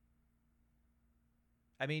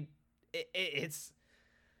 I mean, it's...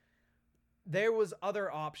 There was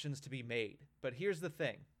other options to be made, but here's the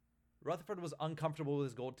thing. Rutherford was uncomfortable with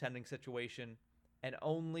his goaltending situation, and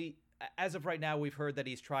only, as of right now, we've heard that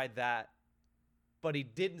he's tried that, but he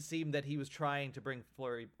didn't seem that he was trying to bring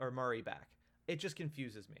Fleury or Murray back. It just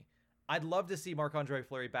confuses me. I'd love to see Marc-Andre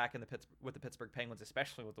Fleury back with the Pittsburgh Penguins,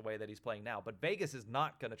 especially with the way that he's playing now, but Vegas is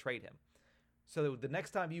not going to trade him. So the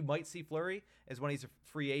next time you might see Fleury is when he's a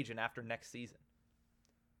free agent after next season.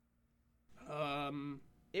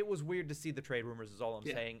 It was weird to see the trade rumors is all I'm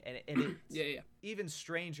saying. And it's even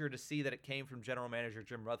stranger to see that it came from general manager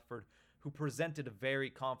Jim Rutherford, who presented a very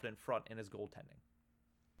confident front in his goaltending.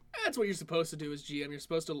 That's what you're supposed to do as GM. You're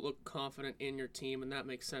supposed to look confident in your team, and that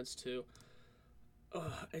makes sense too.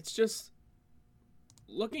 It's just,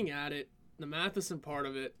 looking at it, the Matheson part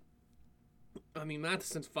of it, I mean,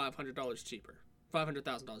 Matheson's $500 cheaper.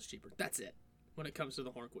 $500,000 cheaper. That's it when it comes to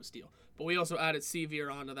the Hornqvist deal. But we also added Sevier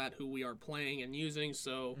onto that, who we are playing and using,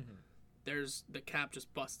 so there's the cap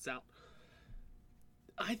just busts out.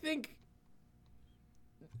 I think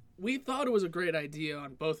we thought it was a great idea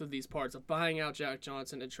on both of these parts of buying out Jack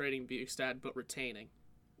Johnson and trading Bukestad, but retaining.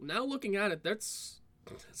 Now looking at it, that's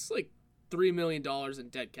like $3 million in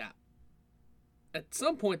dead cap. At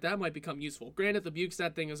some point, that might become useful. Granted, the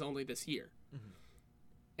Bukestad thing is only this year.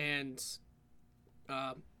 And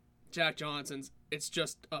Jack Johnson's, it's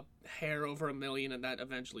just a hair over $1 million, and that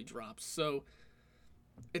eventually drops. So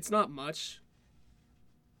it's not much.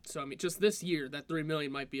 So, I mean, just this year, that $3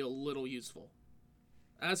 million might be a little useful.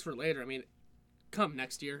 As for later, I mean, come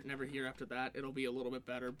next year and every year after that, it'll be a little bit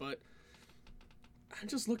better. But I'm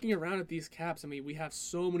just looking around at these caps. I mean, we have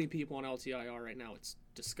so many people on LTIR right now. It's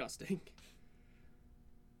disgusting.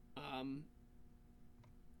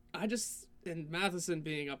 And Matheson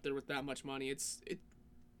being up there with that much money, it's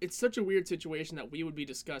such a weird situation that we would be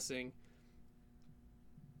discussing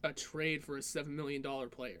a trade for a $7 million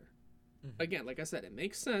player. Again, like I said, it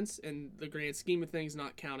makes sense in the grand scheme of things,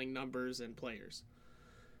 not counting numbers and players.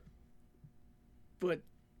 But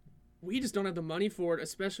we just don't have the money for it,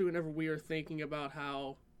 especially whenever we are thinking about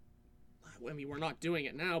how, I mean, we're not doing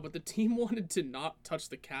it now, but the team wanted to not touch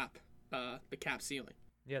the cap ceiling.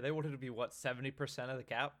 Yeah, they wanted to be, 70% of the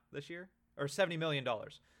cap this year? Or $70 million.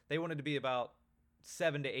 They wanted to be about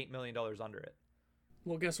 $7 to $8 million under it.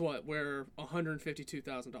 Well, guess what? We're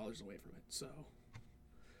 $152,000 away from it. So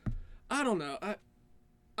I don't know.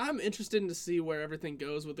 I'm interested in to see where everything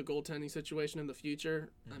goes with the goaltending situation in the future.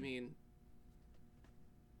 I mean,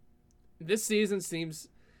 this season seems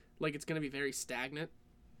like it's going to be very stagnant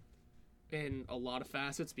in a lot of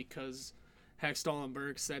facets because Hextall and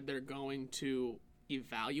Burke said they're going to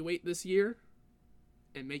evaluate this year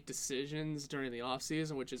and make decisions during the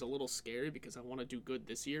offseason, which is a little scary because I want to do good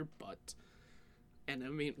this year, and I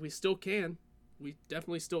mean, we still can. We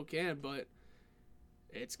definitely still can, but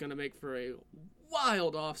it's going to make for a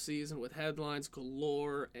wild offseason with headlines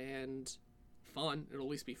galore and fun. It'll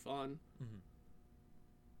at least be fun.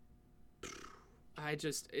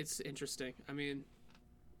 It's interesting. I mean,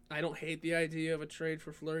 I don't hate the idea of a trade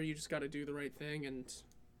for Fleury. You just got to do the right thing, and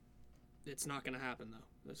it's not going to happen, though.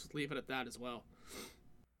 Let's just leave it at that as well.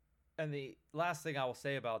 And the last thing I will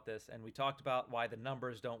say about this, and we talked about why the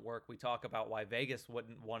numbers don't work. We talk about why Vegas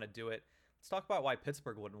wouldn't want to do it. Let's talk about why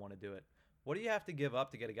Pittsburgh wouldn't want to do it. What do you have to give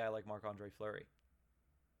up to get a guy like Marc-Andre Fleury?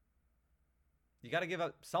 You got to give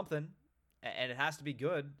up something, and it has to be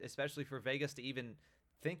good, especially for Vegas to even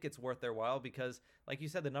think it's worth their while because, like you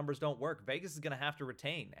said, the numbers don't work. Vegas is going to have to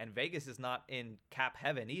retain, and Vegas is not in cap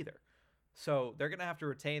heaven either. So they're going to have to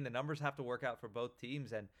retain. The numbers have to work out for both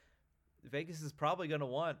teams, and Vegas is probably going to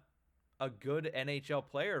want a good NHL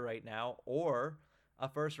player right now or a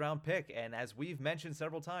first-round pick. And as we've mentioned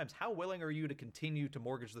several times, how willing are you to continue to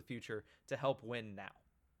mortgage the future to help win now?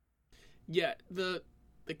 Yeah, the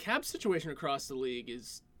cap situation across the league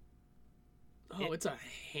is it's a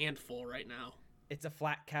handful right now. It's a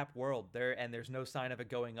flat cap world there, and there's no sign of it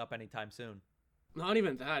going up anytime soon. Not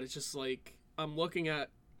even that. It's just like I'm looking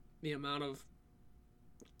at the amount of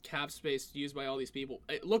cap space used by all these people.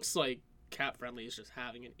 It looks like Cap Friendly is just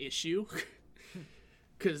having an issue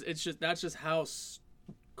because that's just how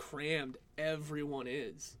crammed everyone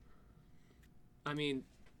is. I mean,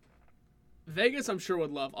 Vegas, I'm sure,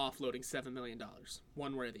 would love offloading $7 million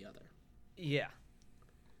one way or the other. Yeah.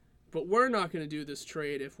 But we're not going to do this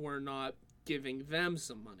trade if we're not giving them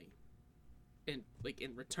some money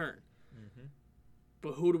in return. Mm-hmm.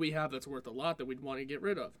 But who do we have that's worth a lot that we'd want to get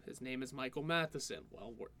rid of? His name is Michael Matheson.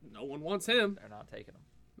 Well, no one wants him. They're not taking him.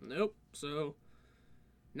 Nope. So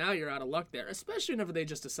now you're out of luck there, especially whenever they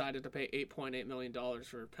just decided to pay $8.8 million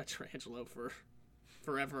for Pietrangelo for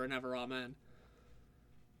forever and ever. Amen.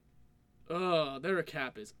 Oh, their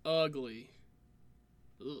cap is ugly.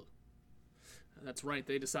 Ugh. That's right.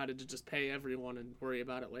 They decided to just pay everyone and worry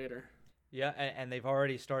about it later. Yeah, and they've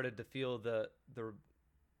already started to feel the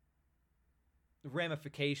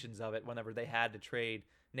ramifications of it whenever they had to trade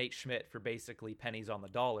Nate Schmidt for basically pennies on the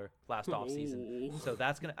dollar last offseason. So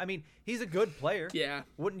that's going to – I mean, he's a good player. Yeah.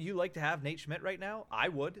 Wouldn't you like to have Nate Schmidt right now? I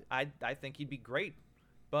would. I think he'd be great.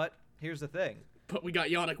 But here's the thing. But we got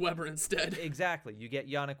Yannick Weber instead. Exactly. You get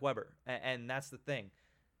Yannick Weber, and that's the thing.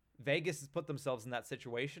 Vegas has put themselves in that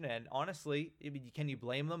situation, and honestly, can you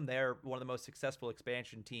blame them? They're one of the most successful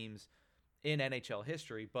expansion teams in NHL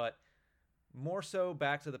history, but more so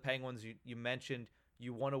back to the Penguins. You mentioned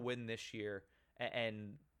you want to win this year,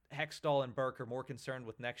 and Hextall and Burke are more concerned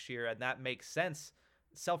with next year, and that makes sense.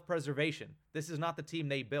 Self-preservation. This is not the team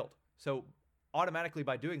they built. So automatically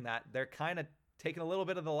by doing that, they're kind of taking a little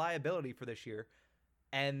bit of the liability for this year,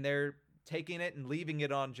 and they're taking it and leaving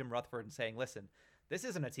it on Jim Rutherford and saying, listen, this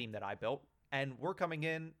isn't a team that I built, and we're coming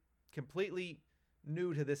in completely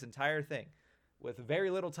new to this entire thing with very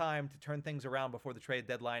little time to turn things around before the trade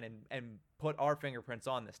deadline and put our fingerprints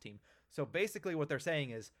on this team. So basically what they're saying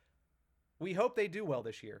is, we hope they do well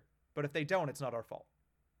this year, but if they don't, it's not our fault.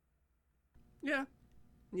 Yeah.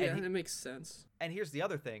 Yeah, it makes sense. And here's the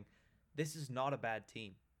other thing. This is not a bad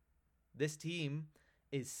team. This team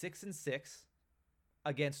is 6-6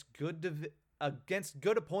 against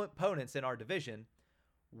good opponents in our division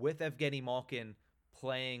with Evgeny Malkin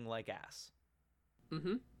playing like ass.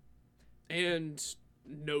 Mm-hmm. And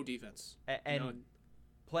no defense. And none.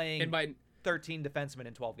 Playing and by 13 defensemen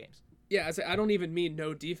in 12 games. Yeah, I don't even mean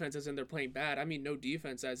no defense as in they're playing bad. I mean no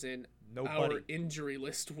defense as in Nobody. Our injury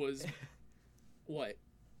list was, what,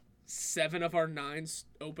 7 of our 9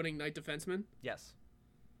 opening night defensemen? Yes.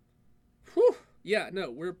 Whew. Yeah,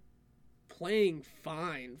 no, we're playing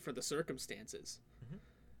fine for the circumstances. Mm-hmm.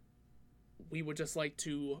 We would just like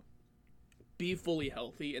to be fully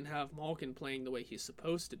healthy and have Malkin playing the way he's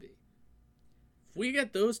supposed to be. If we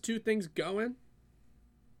get those two things going,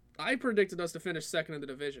 I predicted us to finish second in the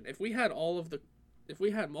division. If we had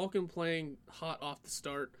Malkin playing hot off the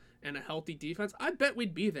start and a healthy defense, I bet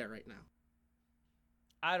we'd be there right now.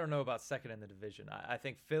 I don't know about second in the division. I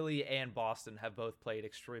think Philly and Boston have both played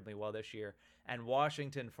extremely well this year, and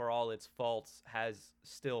Washington, for all its faults, has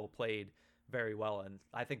still played very well. And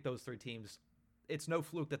I think those three teams, it's no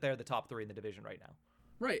fluke that they're the top three in the division right now.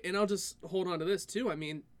 Right, and I'll just hold on to this too. I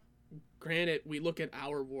mean, granted, we look at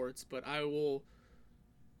our wards, but I will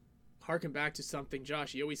harken back to something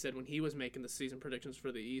Josh Yowie said when he was making the season predictions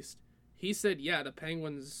for the East. He said, yeah, the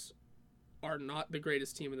Penguins are not the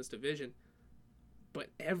greatest team in this division, but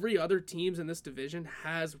every other teams in this division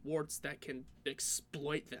has warts that can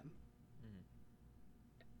exploit them.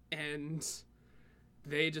 And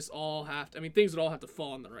they just all have to, I mean, things would all have to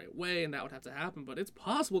fall in the right way, and that would have to happen, but it's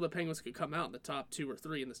possible the Penguins could come out in the top 2 or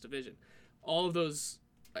 3 in this division. All of those,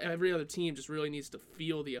 every other team just really needs to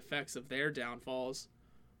feel the effects of their downfalls,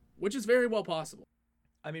 which is very well possible.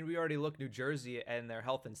 I mean, we already look New Jersey, and their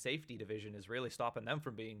health and safety division is really stopping them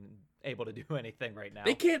from being able to do anything right now.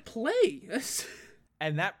 They can't play.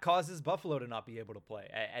 And that causes Buffalo to not be able to play.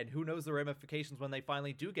 And who knows the ramifications when they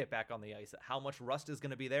finally do get back on the ice, how much rust is going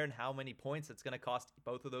to be there and how many points it's going to cost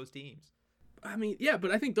both of those teams. I mean, yeah, but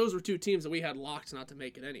I think those were two teams that we had locked not to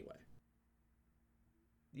make it anyway.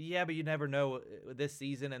 Yeah, but you never know. This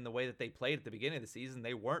season and the way that they played at the beginning of the season,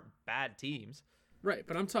 they weren't bad teams. Right,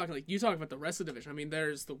 but I'm talking like, you talk about the rest of the division. I mean,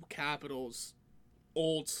 there's the Capitals'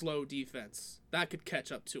 old, slow defense. That could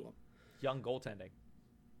catch up to them. Young goaltending.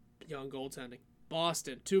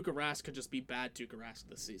 Boston, Tuukka Rask could just be bad Tuukka Rask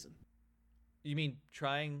this season. You mean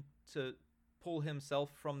trying to pull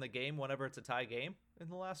himself from the game whenever it's a tie game in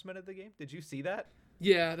the last minute of the game? Did you see that?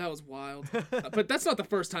 Yeah, that was wild. But that's not the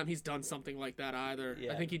first time he's done something like that either.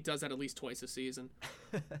 Yeah. I think he does that at least twice a season.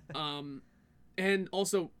 And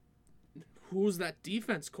also, who's that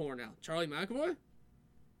defense core now? Charlie McAvoy?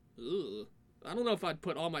 Ugh. I don't know if I'd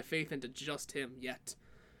put all my faith into just him yet.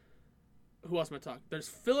 Who else am I talking? There's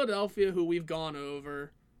Philadelphia, who we've gone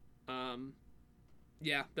over.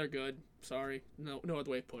 Yeah, they're good. Sorry, no other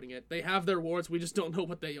way of putting it. They have their warts. We just don't know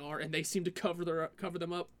what they are, and they seem to cover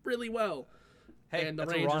them up really well. Hey, and the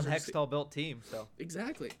that's Rangers a Ron Hextall built team. So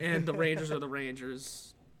exactly, and the Rangers are the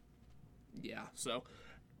Rangers. Yeah, so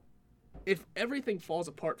if everything falls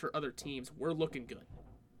apart for other teams, we're looking good.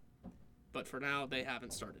 But for now, they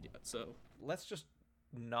haven't started yet. So let's just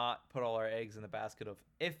not put all our eggs in the basket of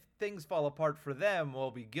if things fall apart for them,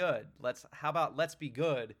 we'll be good. Let's be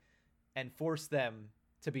good and force them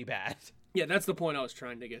to be bad. Yeah, that's the point I was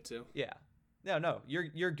trying to get to. Yeah. No,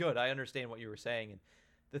 you're good. I understand what you were saying. And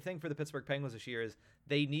the thing for the Pittsburgh Penguins this year is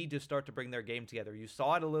they need to start to bring their game together. You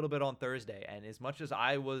saw it a little bit on Thursday, and as much as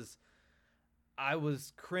I was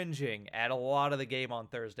cringing at a lot of the game on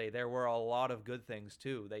Thursday, there were a lot of good things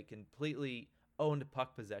too. They completely owned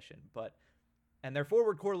puck possession, and their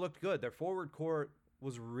forward core looked good. Their forward core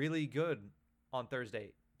was really good on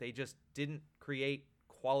Thursday. They just didn't create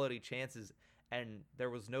quality chances, and there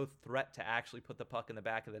was no threat to actually put the puck in the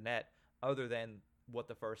back of the net other than what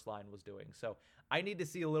the first line was doing. So I need to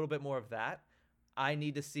see a little bit more of that. I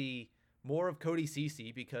need to see more of Cody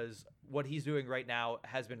Ceci because what he's doing right now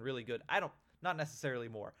has been really good. Not necessarily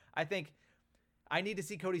more. I think I need to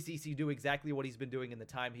see Cody Ceci do exactly what he's been doing in the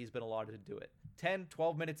time he's been allotted to do it. 10,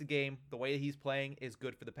 12 minutes a game, the way he's playing is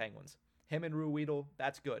good for the Penguins. Him and Ruhwedel,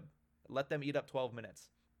 that's good. Let them eat up 12 minutes.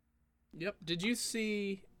 Yep. Did you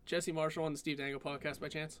see Jesse Marshall on the Steve Dangle podcast by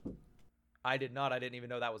chance? I did not. I didn't even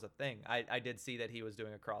know that was a thing. I did see that he was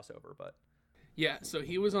doing a crossover, but... Yeah, so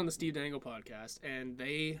he was on the Steve Dangle podcast, and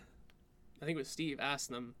I think it was Steve, asked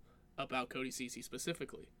them about Cody Ceci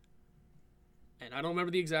specifically. And I don't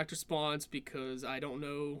remember the exact response because I don't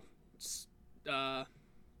know,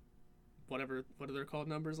 what are they called,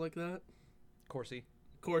 numbers like that? Corsi.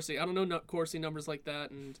 I don't know Corsi numbers like that,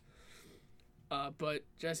 and but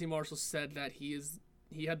Jesse Marshall said that he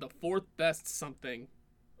had the 4th best something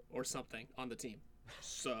on the team.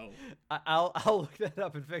 So I'll look that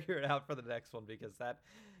up and figure it out for the next one because that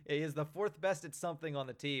is the 4th best at something on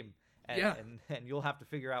the team, and you'll have to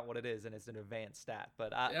figure out what it is, and it's an advanced stat,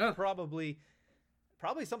 but probably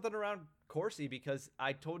something around Corsi because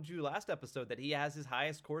I told you last episode that he has his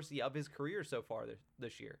highest Corsi of his career so far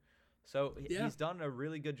this year. So he's done a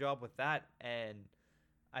really good job with that, and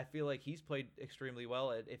I feel like he's played extremely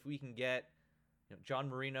well. If we can get, John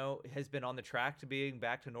Marino has been on the track to being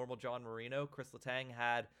back to normal John Marino. Chris Letang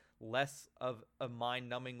had less of a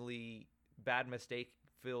mind-numbingly bad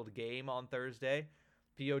mistake-filled game on Thursday.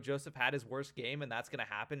 P.O. Joseph had his worst game, and that's going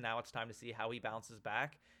to happen. Now it's time to see how he bounces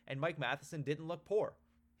back. And Mike Matheson didn't look poor.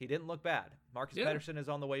 He didn't look bad. Marcus Pettersson is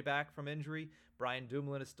on the way back from injury. Brian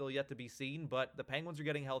Dumoulin is still yet to be seen, but the Penguins are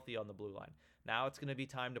getting healthy on the blue line. Now it's going to be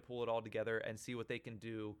time to pull it all together and see what they can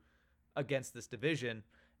do against this division.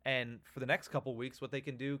 and for the next couple weeks, what they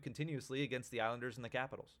can do continuously against the Islanders and the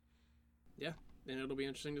Capitals. Yeah, and it'll be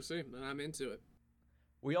interesting to see, and I'm into it.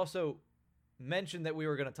 We also mentioned that we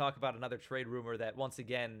were going to talk about another trade rumor that once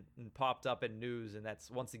again popped up in news, and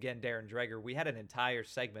that's once again Darren Dreger. We had an entire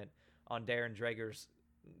segment on Darren Dreger's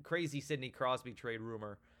crazy Sidney Crosby trade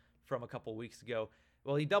rumor from a couple weeks ago.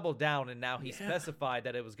 Well, he doubled down, and now he specified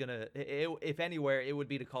that it was going to, if anywhere, it would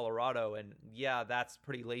be to Colorado. And yeah, that's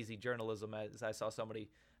pretty lazy journalism, as I saw somebody,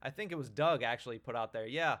 I think it was Doug, actually put out there.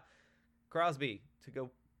 Yeah, Crosby to go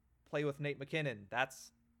play with Nate McKinnon.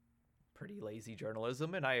 That's pretty lazy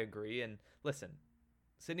journalism, and I agree. And listen,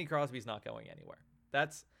 Sidney Crosby's not going anywhere.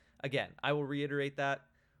 That's, again, I will reiterate that.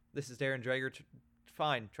 This is Darren Dreger.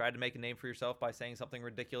 Fine, tried to make a name for yourself by saying something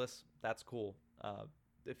ridiculous. That's cool.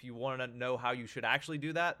 If you want to know how you should actually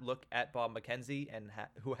do that, look at Bob McKenzie, and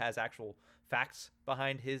who has actual facts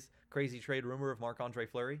behind his crazy trade rumor of Marc-Andre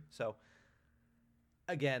Fleury. So,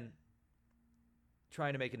 again,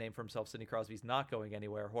 trying to make a name for himself, Sidney Crosby's not going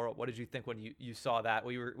anywhere. What did you think when you saw that?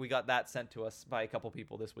 We got that sent to us by a couple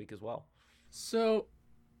people this week as well. So,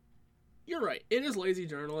 you're right. It is lazy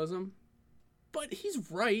journalism, but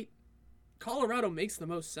he's right. Colorado makes the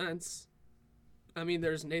most sense. I mean,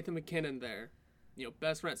 there's Nathan McKinnon there.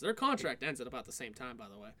 Best friends. Their contract ends at about the same time, by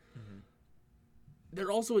the way. Mm-hmm.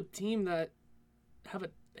 They're also a team that have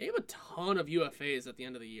a ton of UFAs at the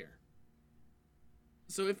end of the year.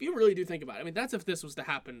 So if you really do think about it, I mean, that's if this was to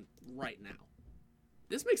happen right now.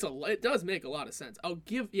 It does make a lot of sense.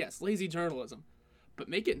 Yes, lazy journalism, but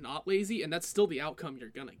make it not lazy, and that's still the outcome you're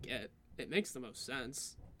gonna get. It makes the most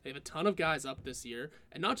sense. They have a ton of guys up this year,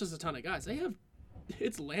 and not just a ton of guys.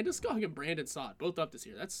 It's Landeskog and Brandon Saad both up this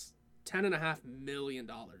year. That's $10.5 million.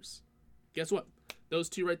 Guess what? Those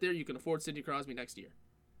two right there, you can afford Sidney Crosby next year.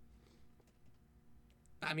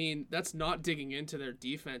 I mean, that's not digging into their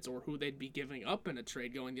defense or who they'd be giving up in a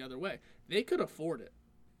trade going the other way. They could afford it.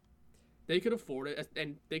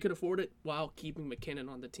 And they could afford it while keeping McKinnon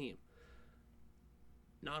on the team.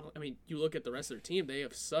 You look at the rest of their team, they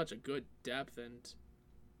have such a good depth, and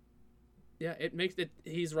yeah,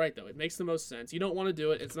 he's right, though. It makes the most sense. You don't want to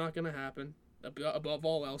do it. It's not going to happen. Above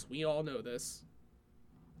all else, we all know this.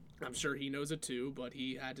 I'm sure he knows it too, but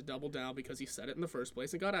he had to double down because he said it in the first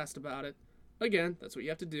place and got asked about it. Again, that's what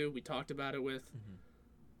you have to do. We talked about it with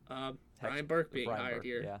Brian Burke being hired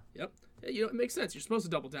here. Yeah. Yep. It makes sense. You're supposed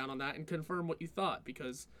to double down on that and confirm what you thought,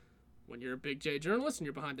 because when you're a big J journalist and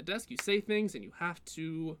you're behind the desk, you say things and you have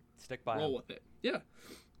to stick by roll with it. Yeah.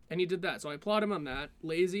 And he did that. So I applaud him on that.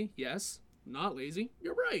 Lazy? Yes. Not lazy?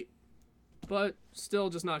 You're right. But still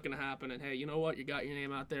just not going to happen. And hey, you know what? You got your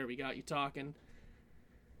name out there. We got you talking.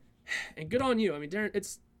 And good on you. I mean,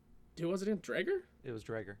 Darren, who was it in? Dreger? It was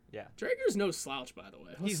Dreger, yeah. Dreger's no slouch, by the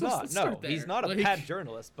way. He's not a bad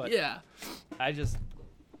journalist, but yeah.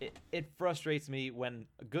 It frustrates me when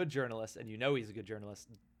a good journalist, and he's a good journalist,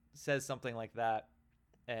 says something like that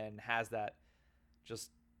and has that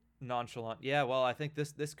just nonchalant, yeah, well, I think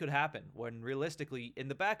this could happen, when realistically, in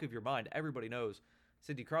the back of your mind, everybody knows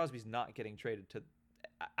Sidney Crosby's not getting traded to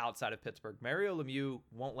outside of Pittsburgh. Mario Lemieux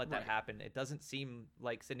won't let that happen. It doesn't seem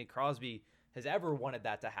like Sidney Crosby has ever wanted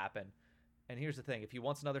that to happen. And here's the thing. If he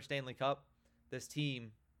wants another Stanley Cup, this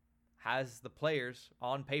team has the players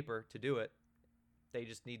on paper to do it. They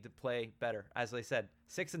just need to play better. As I said,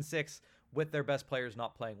 6-6 with their best players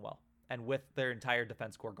not playing well and with their entire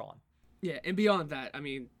defense core gone. Yeah, and beyond that, I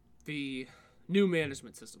mean, the new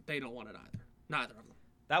management system, they don't want it either. Neither of them.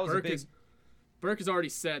 That was Burke has already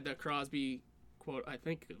said that Crosby, quote, I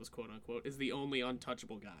think it was quote unquote, is the only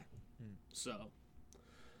untouchable guy. So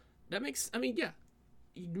that makes, yeah,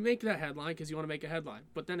 you make that headline because you want to make a headline.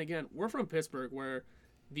 But then again, we're from Pittsburgh, where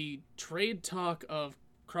the trade talk of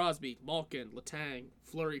Crosby, Malkin, Letang,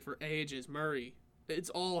 Fleury for ages, Murray, it's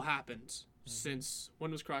all happened since, when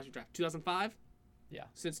was Crosby drafted? 2005? Yeah.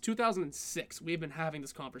 Since 2006, we've been having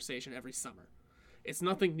this conversation every summer. It's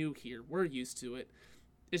nothing new here. We're used to it.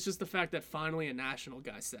 It's just the fact that finally a national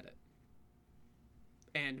guy said it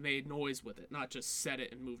and made noise with it, not just said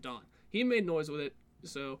it and moved on. He made noise with it,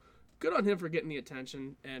 so good on him for getting the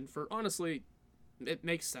attention, and for, honestly, it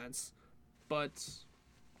makes sense, but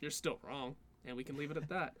you're still wrong, and we can leave it at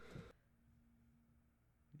that.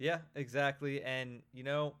 Yeah, exactly, and,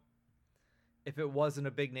 if it wasn't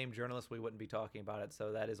a big-name journalist, we wouldn't be talking about it,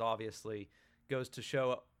 so that is obviously goes to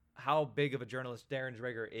show how big of a journalist Darren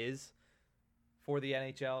Dreger is for the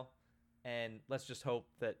NHL, and let's just hope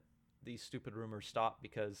that these stupid rumors stop,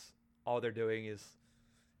 because all they're doing is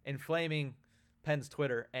inflaming Penn's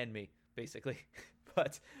Twitter and me, basically.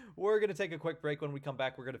 But we're going to take a quick break. When we come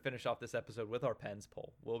back, we're going to finish off this episode with our Penn's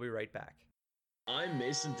poll. We'll be right back. I'm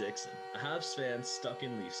Mason Dixon, a Habs fan stuck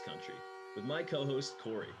in Leafs country, with my co-host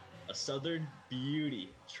Corey, a Southern beauty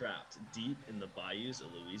trapped deep in the bayous of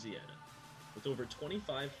Louisiana. With over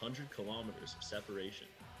 2,500 kilometers of separation,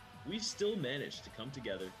 we still managed to come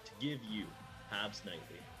together to give you Habs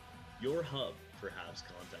Nightly, your hub for Habs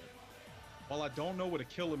content. While I don't know what a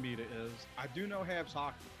kilometer is, I do know Habs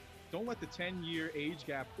hockey. Don't let the 10-year age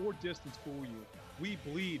gap or distance fool you. We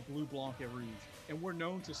bleed Blue Blanc at Rouge, and we're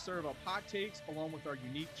known to serve up hot takes along with our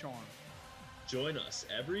unique charm. Join us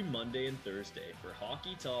every Monday and Thursday for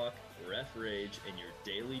hockey talk, ref rage, and your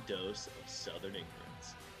daily dose of Southern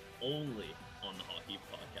ignorance. Only on the Hockey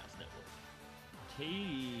Podcast Network.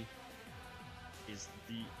 Katie is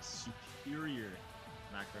the superior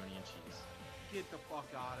macaroni and cheese. Get the fuck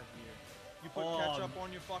out of here. You put ketchup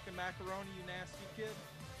on your fucking macaroni, you nasty kid?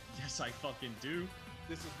 Yes, I fucking do.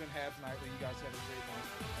 This has been Habs Nightly. You guys have a great night.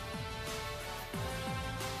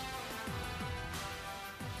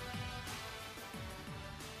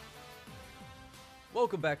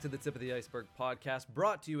 Welcome back to the Tip of the Iceberg podcast,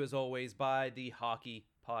 brought to you as always by the Hockey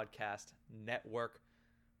Podcast Network.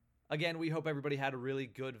 Again, we hope everybody had a really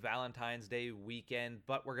good Valentine's Day weekend,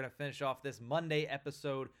 but we're going to finish off this Monday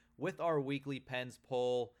episode with our weekly Pens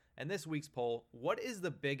poll. And this week's poll, what is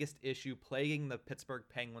the biggest issue plaguing the Pittsburgh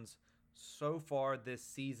Penguins so far this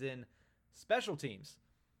season? Special teams.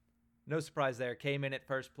 No surprise there, came in at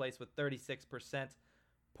first place with 36%.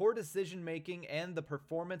 Poor decision-making and the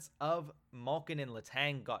performance of Malkin and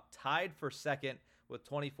Letang got tied for second with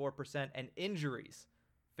 24%, and injuries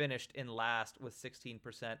finished in last with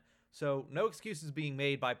 16%. So no excuses being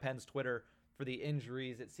made by Penn's Twitter for the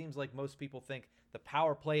injuries. It seems like most people think the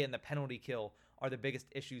power play and the penalty kill are the biggest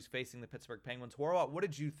issues facing the Pittsburgh Penguins. Warlock, what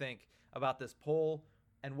did you think about this poll,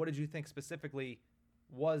 and what did you think specifically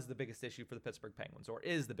was the biggest issue for the Pittsburgh Penguins, or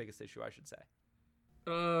is the biggest issue, I should say?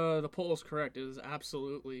 The poll is correct. It is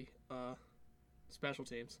absolutely special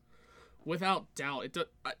teams, without doubt.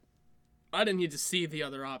 I didn't need to see the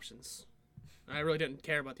other options. I really didn't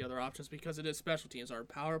care about the other options because it is special teams. Our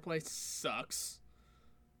power play sucks.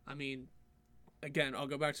 I mean, again, I'll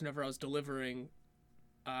go back to whenever I was delivering.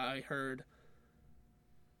 I heard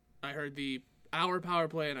our power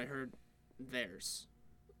play and I heard theirs.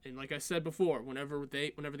 And like I said before, whenever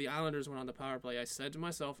the Islanders went on the power play, I said to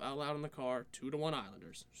myself out loud in the car, 2-1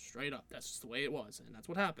 Islanders. Straight up. That's just the way it was, and that's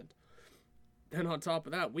what happened. Then on top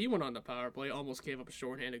of that, we went on the power play, almost gave up a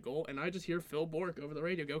shorthanded goal, and I just hear Phil Bourque over the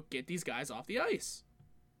radio go, get these guys off the ice.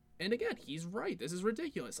 And again, he's right. This is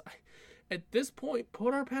ridiculous. At this point,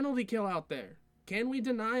 put our penalty kill out there. Can we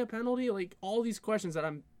deny a penalty? Like, all these questions that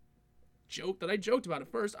I joked about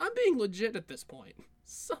at first, I'm being legit at this point.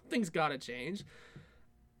 Something's got to change.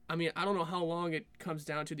 I mean, I don't know how long it comes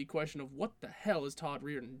down to the question of what the hell is Todd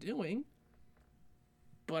Reirden doing,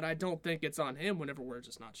 but I don't think it's on him whenever we're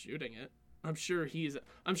just not shooting it. I'm sure he's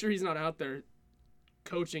not out there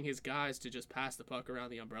coaching his guys to just pass the puck around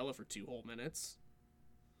the umbrella for 2 whole minutes.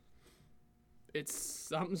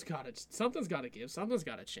 Something's got to give. Something's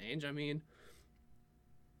got to change. I mean,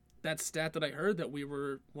 that stat that I heard that we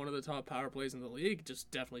were one of the top power plays in the league,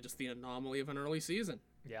 definitely just the anomaly of an early season.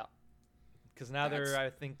 Yeah. Because now they're, I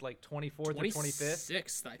think, like 24th or 25th.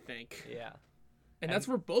 26th, I think. Yeah. And that's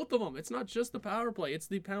for both of them. It's not just the power play. It's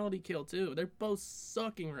the penalty kill, too. They're both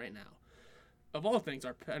sucking right now. Of all things,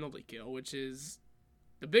 our penalty kill, which is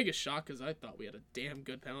the biggest shock because I thought we had a damn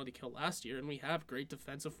good penalty kill last year, and we have great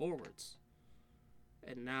defensive forwards.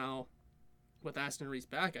 And now, with Aston Reese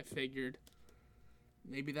back, I figured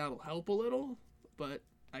maybe that'll help a little, but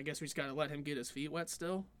I guess we just got to let him get his feet wet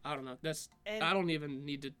still. I don't know. I don't even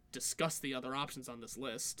need to discuss the other options on this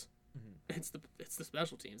list. Mm-hmm. It's the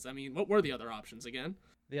special teams. I mean, what were the other options again?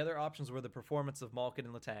 The other options were the performance of Malkin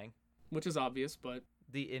and Letang, which is obvious, but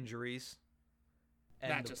the injuries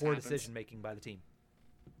and that the just poor happens. decision making by the team.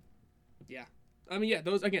 Yeah. I mean, yeah,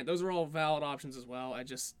 those are all valid options as well.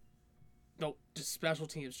 Just special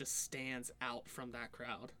teams just stands out from that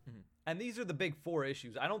crowd. Mm-hmm. And these are the big 4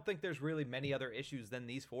 issues. I don't think there's really many other issues than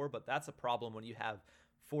these 4, but that's a problem when you have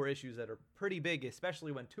 4 issues that are pretty big,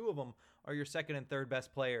 especially when 2 of them are your second and third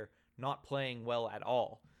best player not playing well at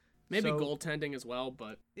all. Maybe goaltending as well,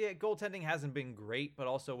 but... Yeah, goaltending hasn't been great, but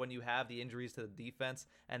also when you have the injuries to the defense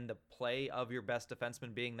and the play of your best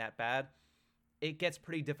defenseman being that bad, it gets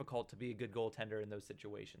pretty difficult to be a good goaltender in those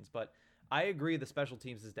situations. But I agree the special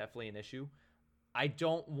teams is definitely an issue. I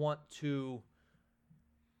don't want to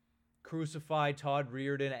crucify Todd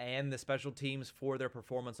Reirden and the special teams for their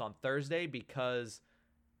performance on Thursday because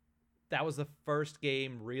that was the first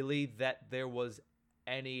game really that there was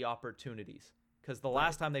any opportunities. Because the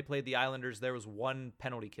last time they played the Islanders, there was 1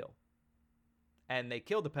 penalty kill. And they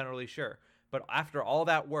killed the penalty, sure. But after all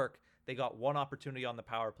that work, they got one opportunity on the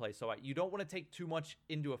power play. So you don't want to take too much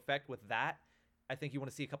into effect with that. I think you want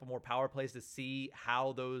to see a couple more power plays to see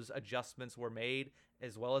how those adjustments were made,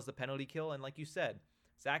 as well as the penalty kill. And like you said,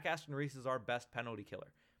 Zach Aston Reese is our best penalty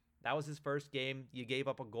killer. That was his first game. You gave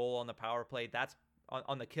up a goal on the power play. That's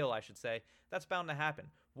on the kill, I should say. That's bound to happen.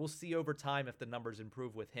 We'll see over time if the numbers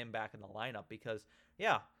improve with him back in the lineup because,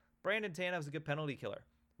 yeah, Brandon Tanev's a good penalty killer.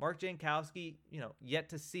 Mark Jankowski, yet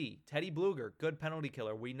to see. Teddy Bluger, good penalty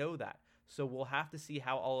killer. We know that. So we'll have to see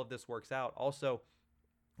how all of this works out. Also,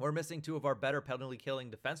 we're missing two of our better penalty killing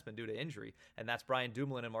defensemen due to injury, and that's Brian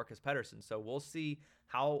Dumoulin and Marcus Pettersson. So we'll see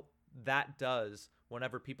how that does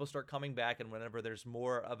whenever people start coming back and whenever there's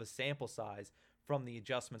more of a sample size from the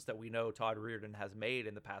adjustments that we know Todd Reirden has made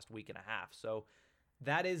in the past week and a half. So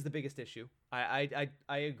that is the biggest issue. I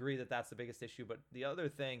agree that that's the biggest issue. But the other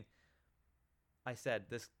thing I said,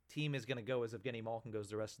 this team is going to go as Evgeny Malkin goes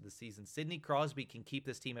the rest of the season. Sidney Crosby can keep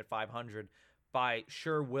this team at 500 by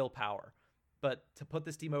sheer willpower. But to put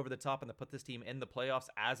this team over the top and to put this team in the playoffs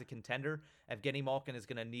as a contender, Evgeny Malkin is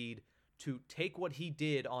going to need to take what he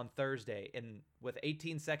did on Thursday and with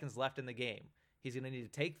 18 seconds left in the game. He's going to need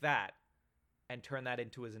to take that and turn that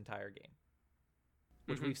into his entire game,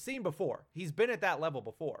 which we've seen before. He's been at that level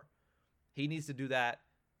before. He needs to do that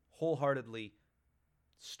wholeheartedly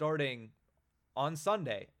starting on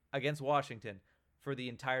Sunday against Washington for the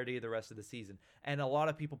entirety of the rest of the season. And a lot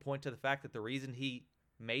of people point to the fact that the reason he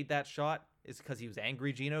made that shot is because he was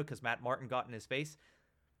angry, Gino, because Matt Martin got in his face.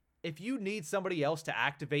 If you need somebody else to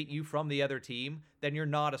activate you from the other team, then you're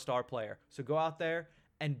not a star player. So go out there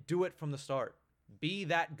and do it from the start. Be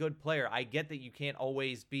that good player. I get that you can't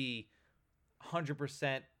always be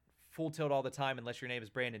 100% full tilt all the time unless your name is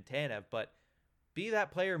Brandon Tanev, but be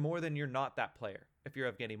that player more than you're not that player if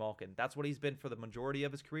you're Evgeny Malkin. That's what he's been for the majority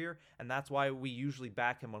of his career, and that's why we usually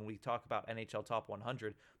back him when we talk about NHL Top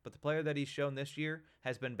 100. But the player that he's shown this year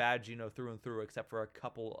has been bad Gino through and through, except for a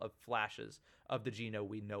couple of flashes of the Gino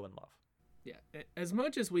we know and love. Yeah, as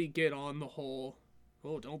much as we get on the whole,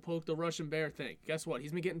 don't poke the Russian bear thing, guess what?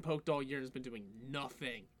 He's been getting poked all year and has been doing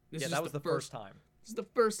nothing. That was the first time. This is the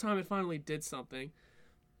first time it finally did something.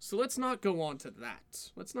 So let's not go on to that.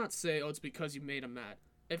 Let's not say, it's because you made him mad.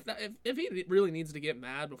 If he really needs to get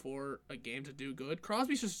mad before a game to do good,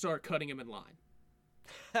 Crosby should start cutting him in line.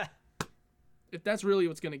 If that's really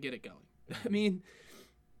what's going to get it going. I mean,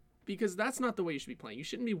 because that's not the way you should be playing. You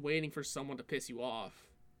shouldn't be waiting for someone to piss you off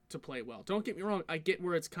to play well. Don't get me wrong. I get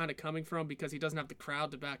where it's kind of coming from because he doesn't have the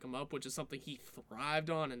crowd to back him up, which is something he thrived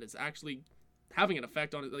on and is actually having an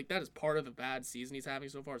effect on it. Like, that is part of the bad season he's having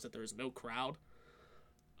so far, is that there is no crowd.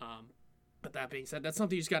 But that being said, that's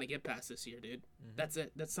something you just got to get past this year, dude. That's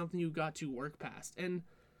it. That's something you got to work past. And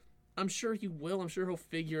I'm sure he will. I'm sure he'll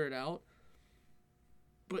figure it out.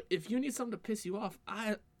 But if you need something to piss you off,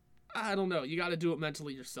 I don't know. You got to do it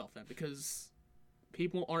mentally yourself then, because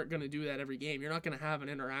people aren't going to do that every game. You're not going to have an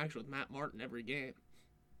interaction with Matt Martin every game.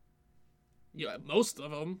 Yeah, most of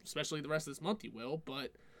them, especially the rest of this month, you will.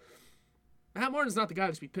 But Matt Martin's not the guy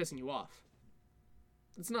that should be pissing you off.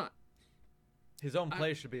 It's not. His own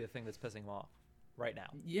play should be the thing that's pissing him off right now.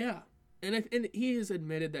 Yeah. And he has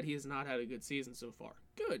admitted that he has not had a good season so far.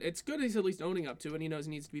 Good. It's good he's at least owning up to it, and he knows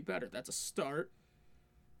he needs to be better. That's a start.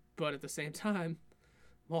 But at the same time,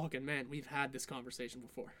 Malkin, man, we've had this conversation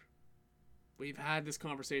before. We've had this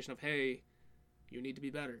conversation of, hey, you need to be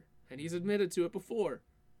better. And he's admitted to it before.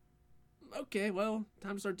 Okay, well,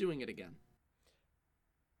 time to start doing it again.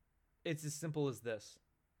 It's as simple as this.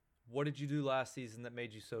 What did you do last season that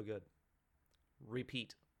made you so good?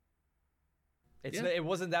 Repeat. It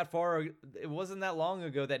wasn't that far. It wasn't that long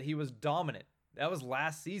ago that he was dominant. That was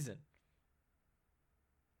last season.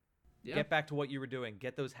 Yeah. Get back to what you were doing.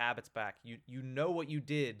 Get those habits back. You know what you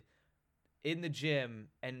did in the gym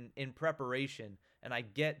and in preparation. And I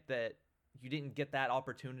get that you didn't get that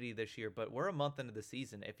opportunity this year, but we're a month into the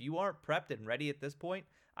season. If you aren't prepped and ready at this point,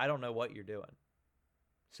 I don't know what you're doing.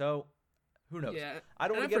 So who knows? Yeah, I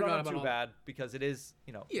don't want to get on him too bad because it is,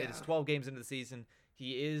 it is 12 games into the season.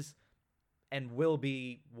 He is and will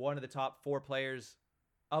be one of the top 4 players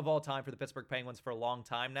of all time for the Pittsburgh Penguins for a long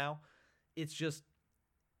time now. It's just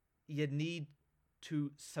you need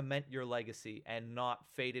to cement your legacy and not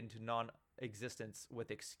fade into non-existence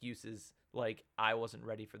with excuses like I wasn't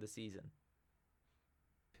ready for the season.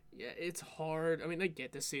 Yeah, it's hard. I mean, I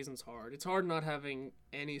get this season's hard. It's hard not having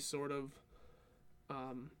any sort of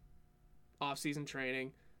off-season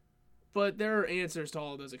training, but there are answers to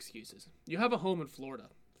all of those excuses. You have a home in Florida.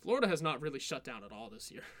 Florida has not really shut down at all this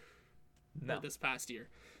year. No. This past year.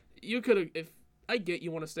 You could have, if I get you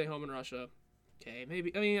want to stay home in Russia, okay,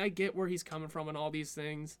 maybe. I mean, I get where he's coming from and all these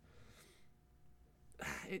things,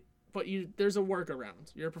 there's a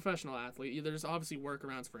workaround. You're a professional athlete. There's obviously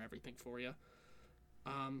workarounds for everything for you.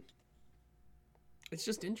 It's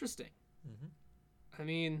just interesting. I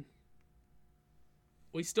mean,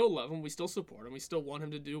 we still love him. We still support him. We still want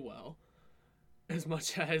him to do well. As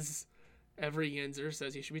much as every Yinzer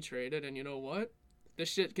says he should be traded. And you know what? If this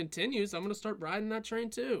shit continues, I'm going to start riding that train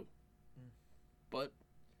too. But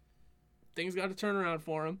things got to turn around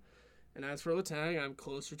for him. And as for Letang, I'm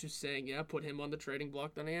closer to saying, yeah, put him on the trading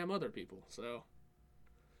block than I am other people. So,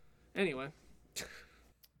 anyway.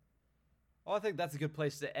 Well, I think that's a good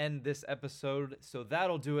place to end this episode. So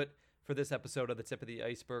that'll do it for this episode of The Tip of the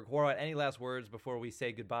Iceberg. Horvat, any last words before we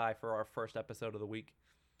say goodbye for our first episode of the week?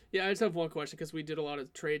 Yeah, I just have one question because we did a lot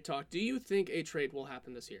of trade talk. Do you think a trade will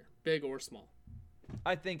happen this year, big or small?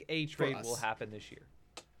 I think a trade will happen this year.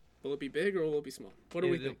 Will it be big or will it be small? What do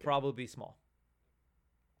we think? It'll probably be small.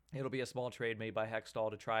 It'll be a small trade made by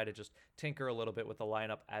Hextall to try to just tinker a little bit with the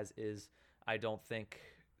lineup as is. I don't think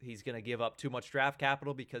he's going to give up too much draft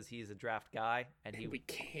capital because he's a draft guy and he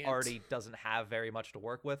already doesn't have very much to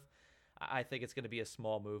work with. I think it's going to be a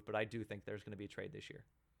small move, but I do think there's going to be a trade this year.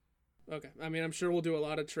 Okay. I mean, I'm sure we'll do a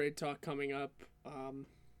lot of trade talk coming up.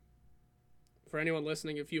 For anyone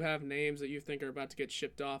listening, if you have names that you think are about to get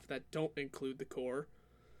shipped off that don't include the core,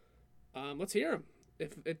 let's hear them.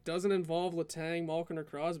 If it doesn't involve Letang, Malkin, or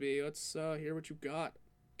Crosby, let's hear what you got.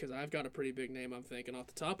 Because I've got a pretty big name I'm thinking off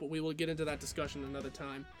the top, but we will get into that discussion another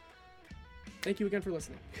time. Thank you again for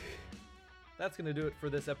listening. That's going to do it for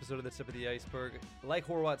this episode of The Tip of the Iceberg. Like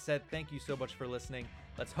Horvat said, thank you so much for listening.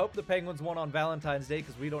 Let's hope the Penguins won on Valentine's Day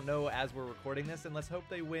because we don't know as we're recording this, and let's hope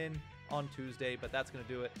they win on Tuesday, but that's going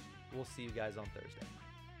to do it. We'll see you guys on Thursday.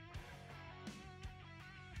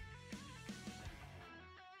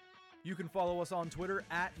 You can follow us on Twitter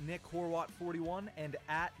at NickHorwat41 and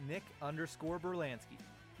at Nick_Berlansky.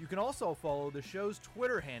 You can also follow the show's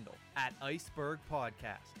Twitter handle at Iceberg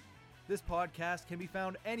Podcast. This podcast can be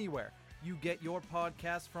found anywhere you get your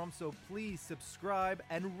podcasts from, so please subscribe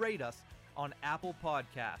and rate us on Apple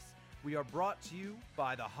Podcasts. We are brought to you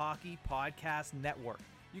by the Hockey Podcast Network.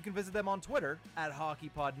 You can visit them on Twitter at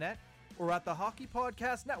HockeyPodNet or at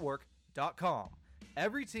thehockeypodcastnetwork.com.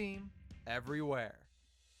 Every team, everywhere.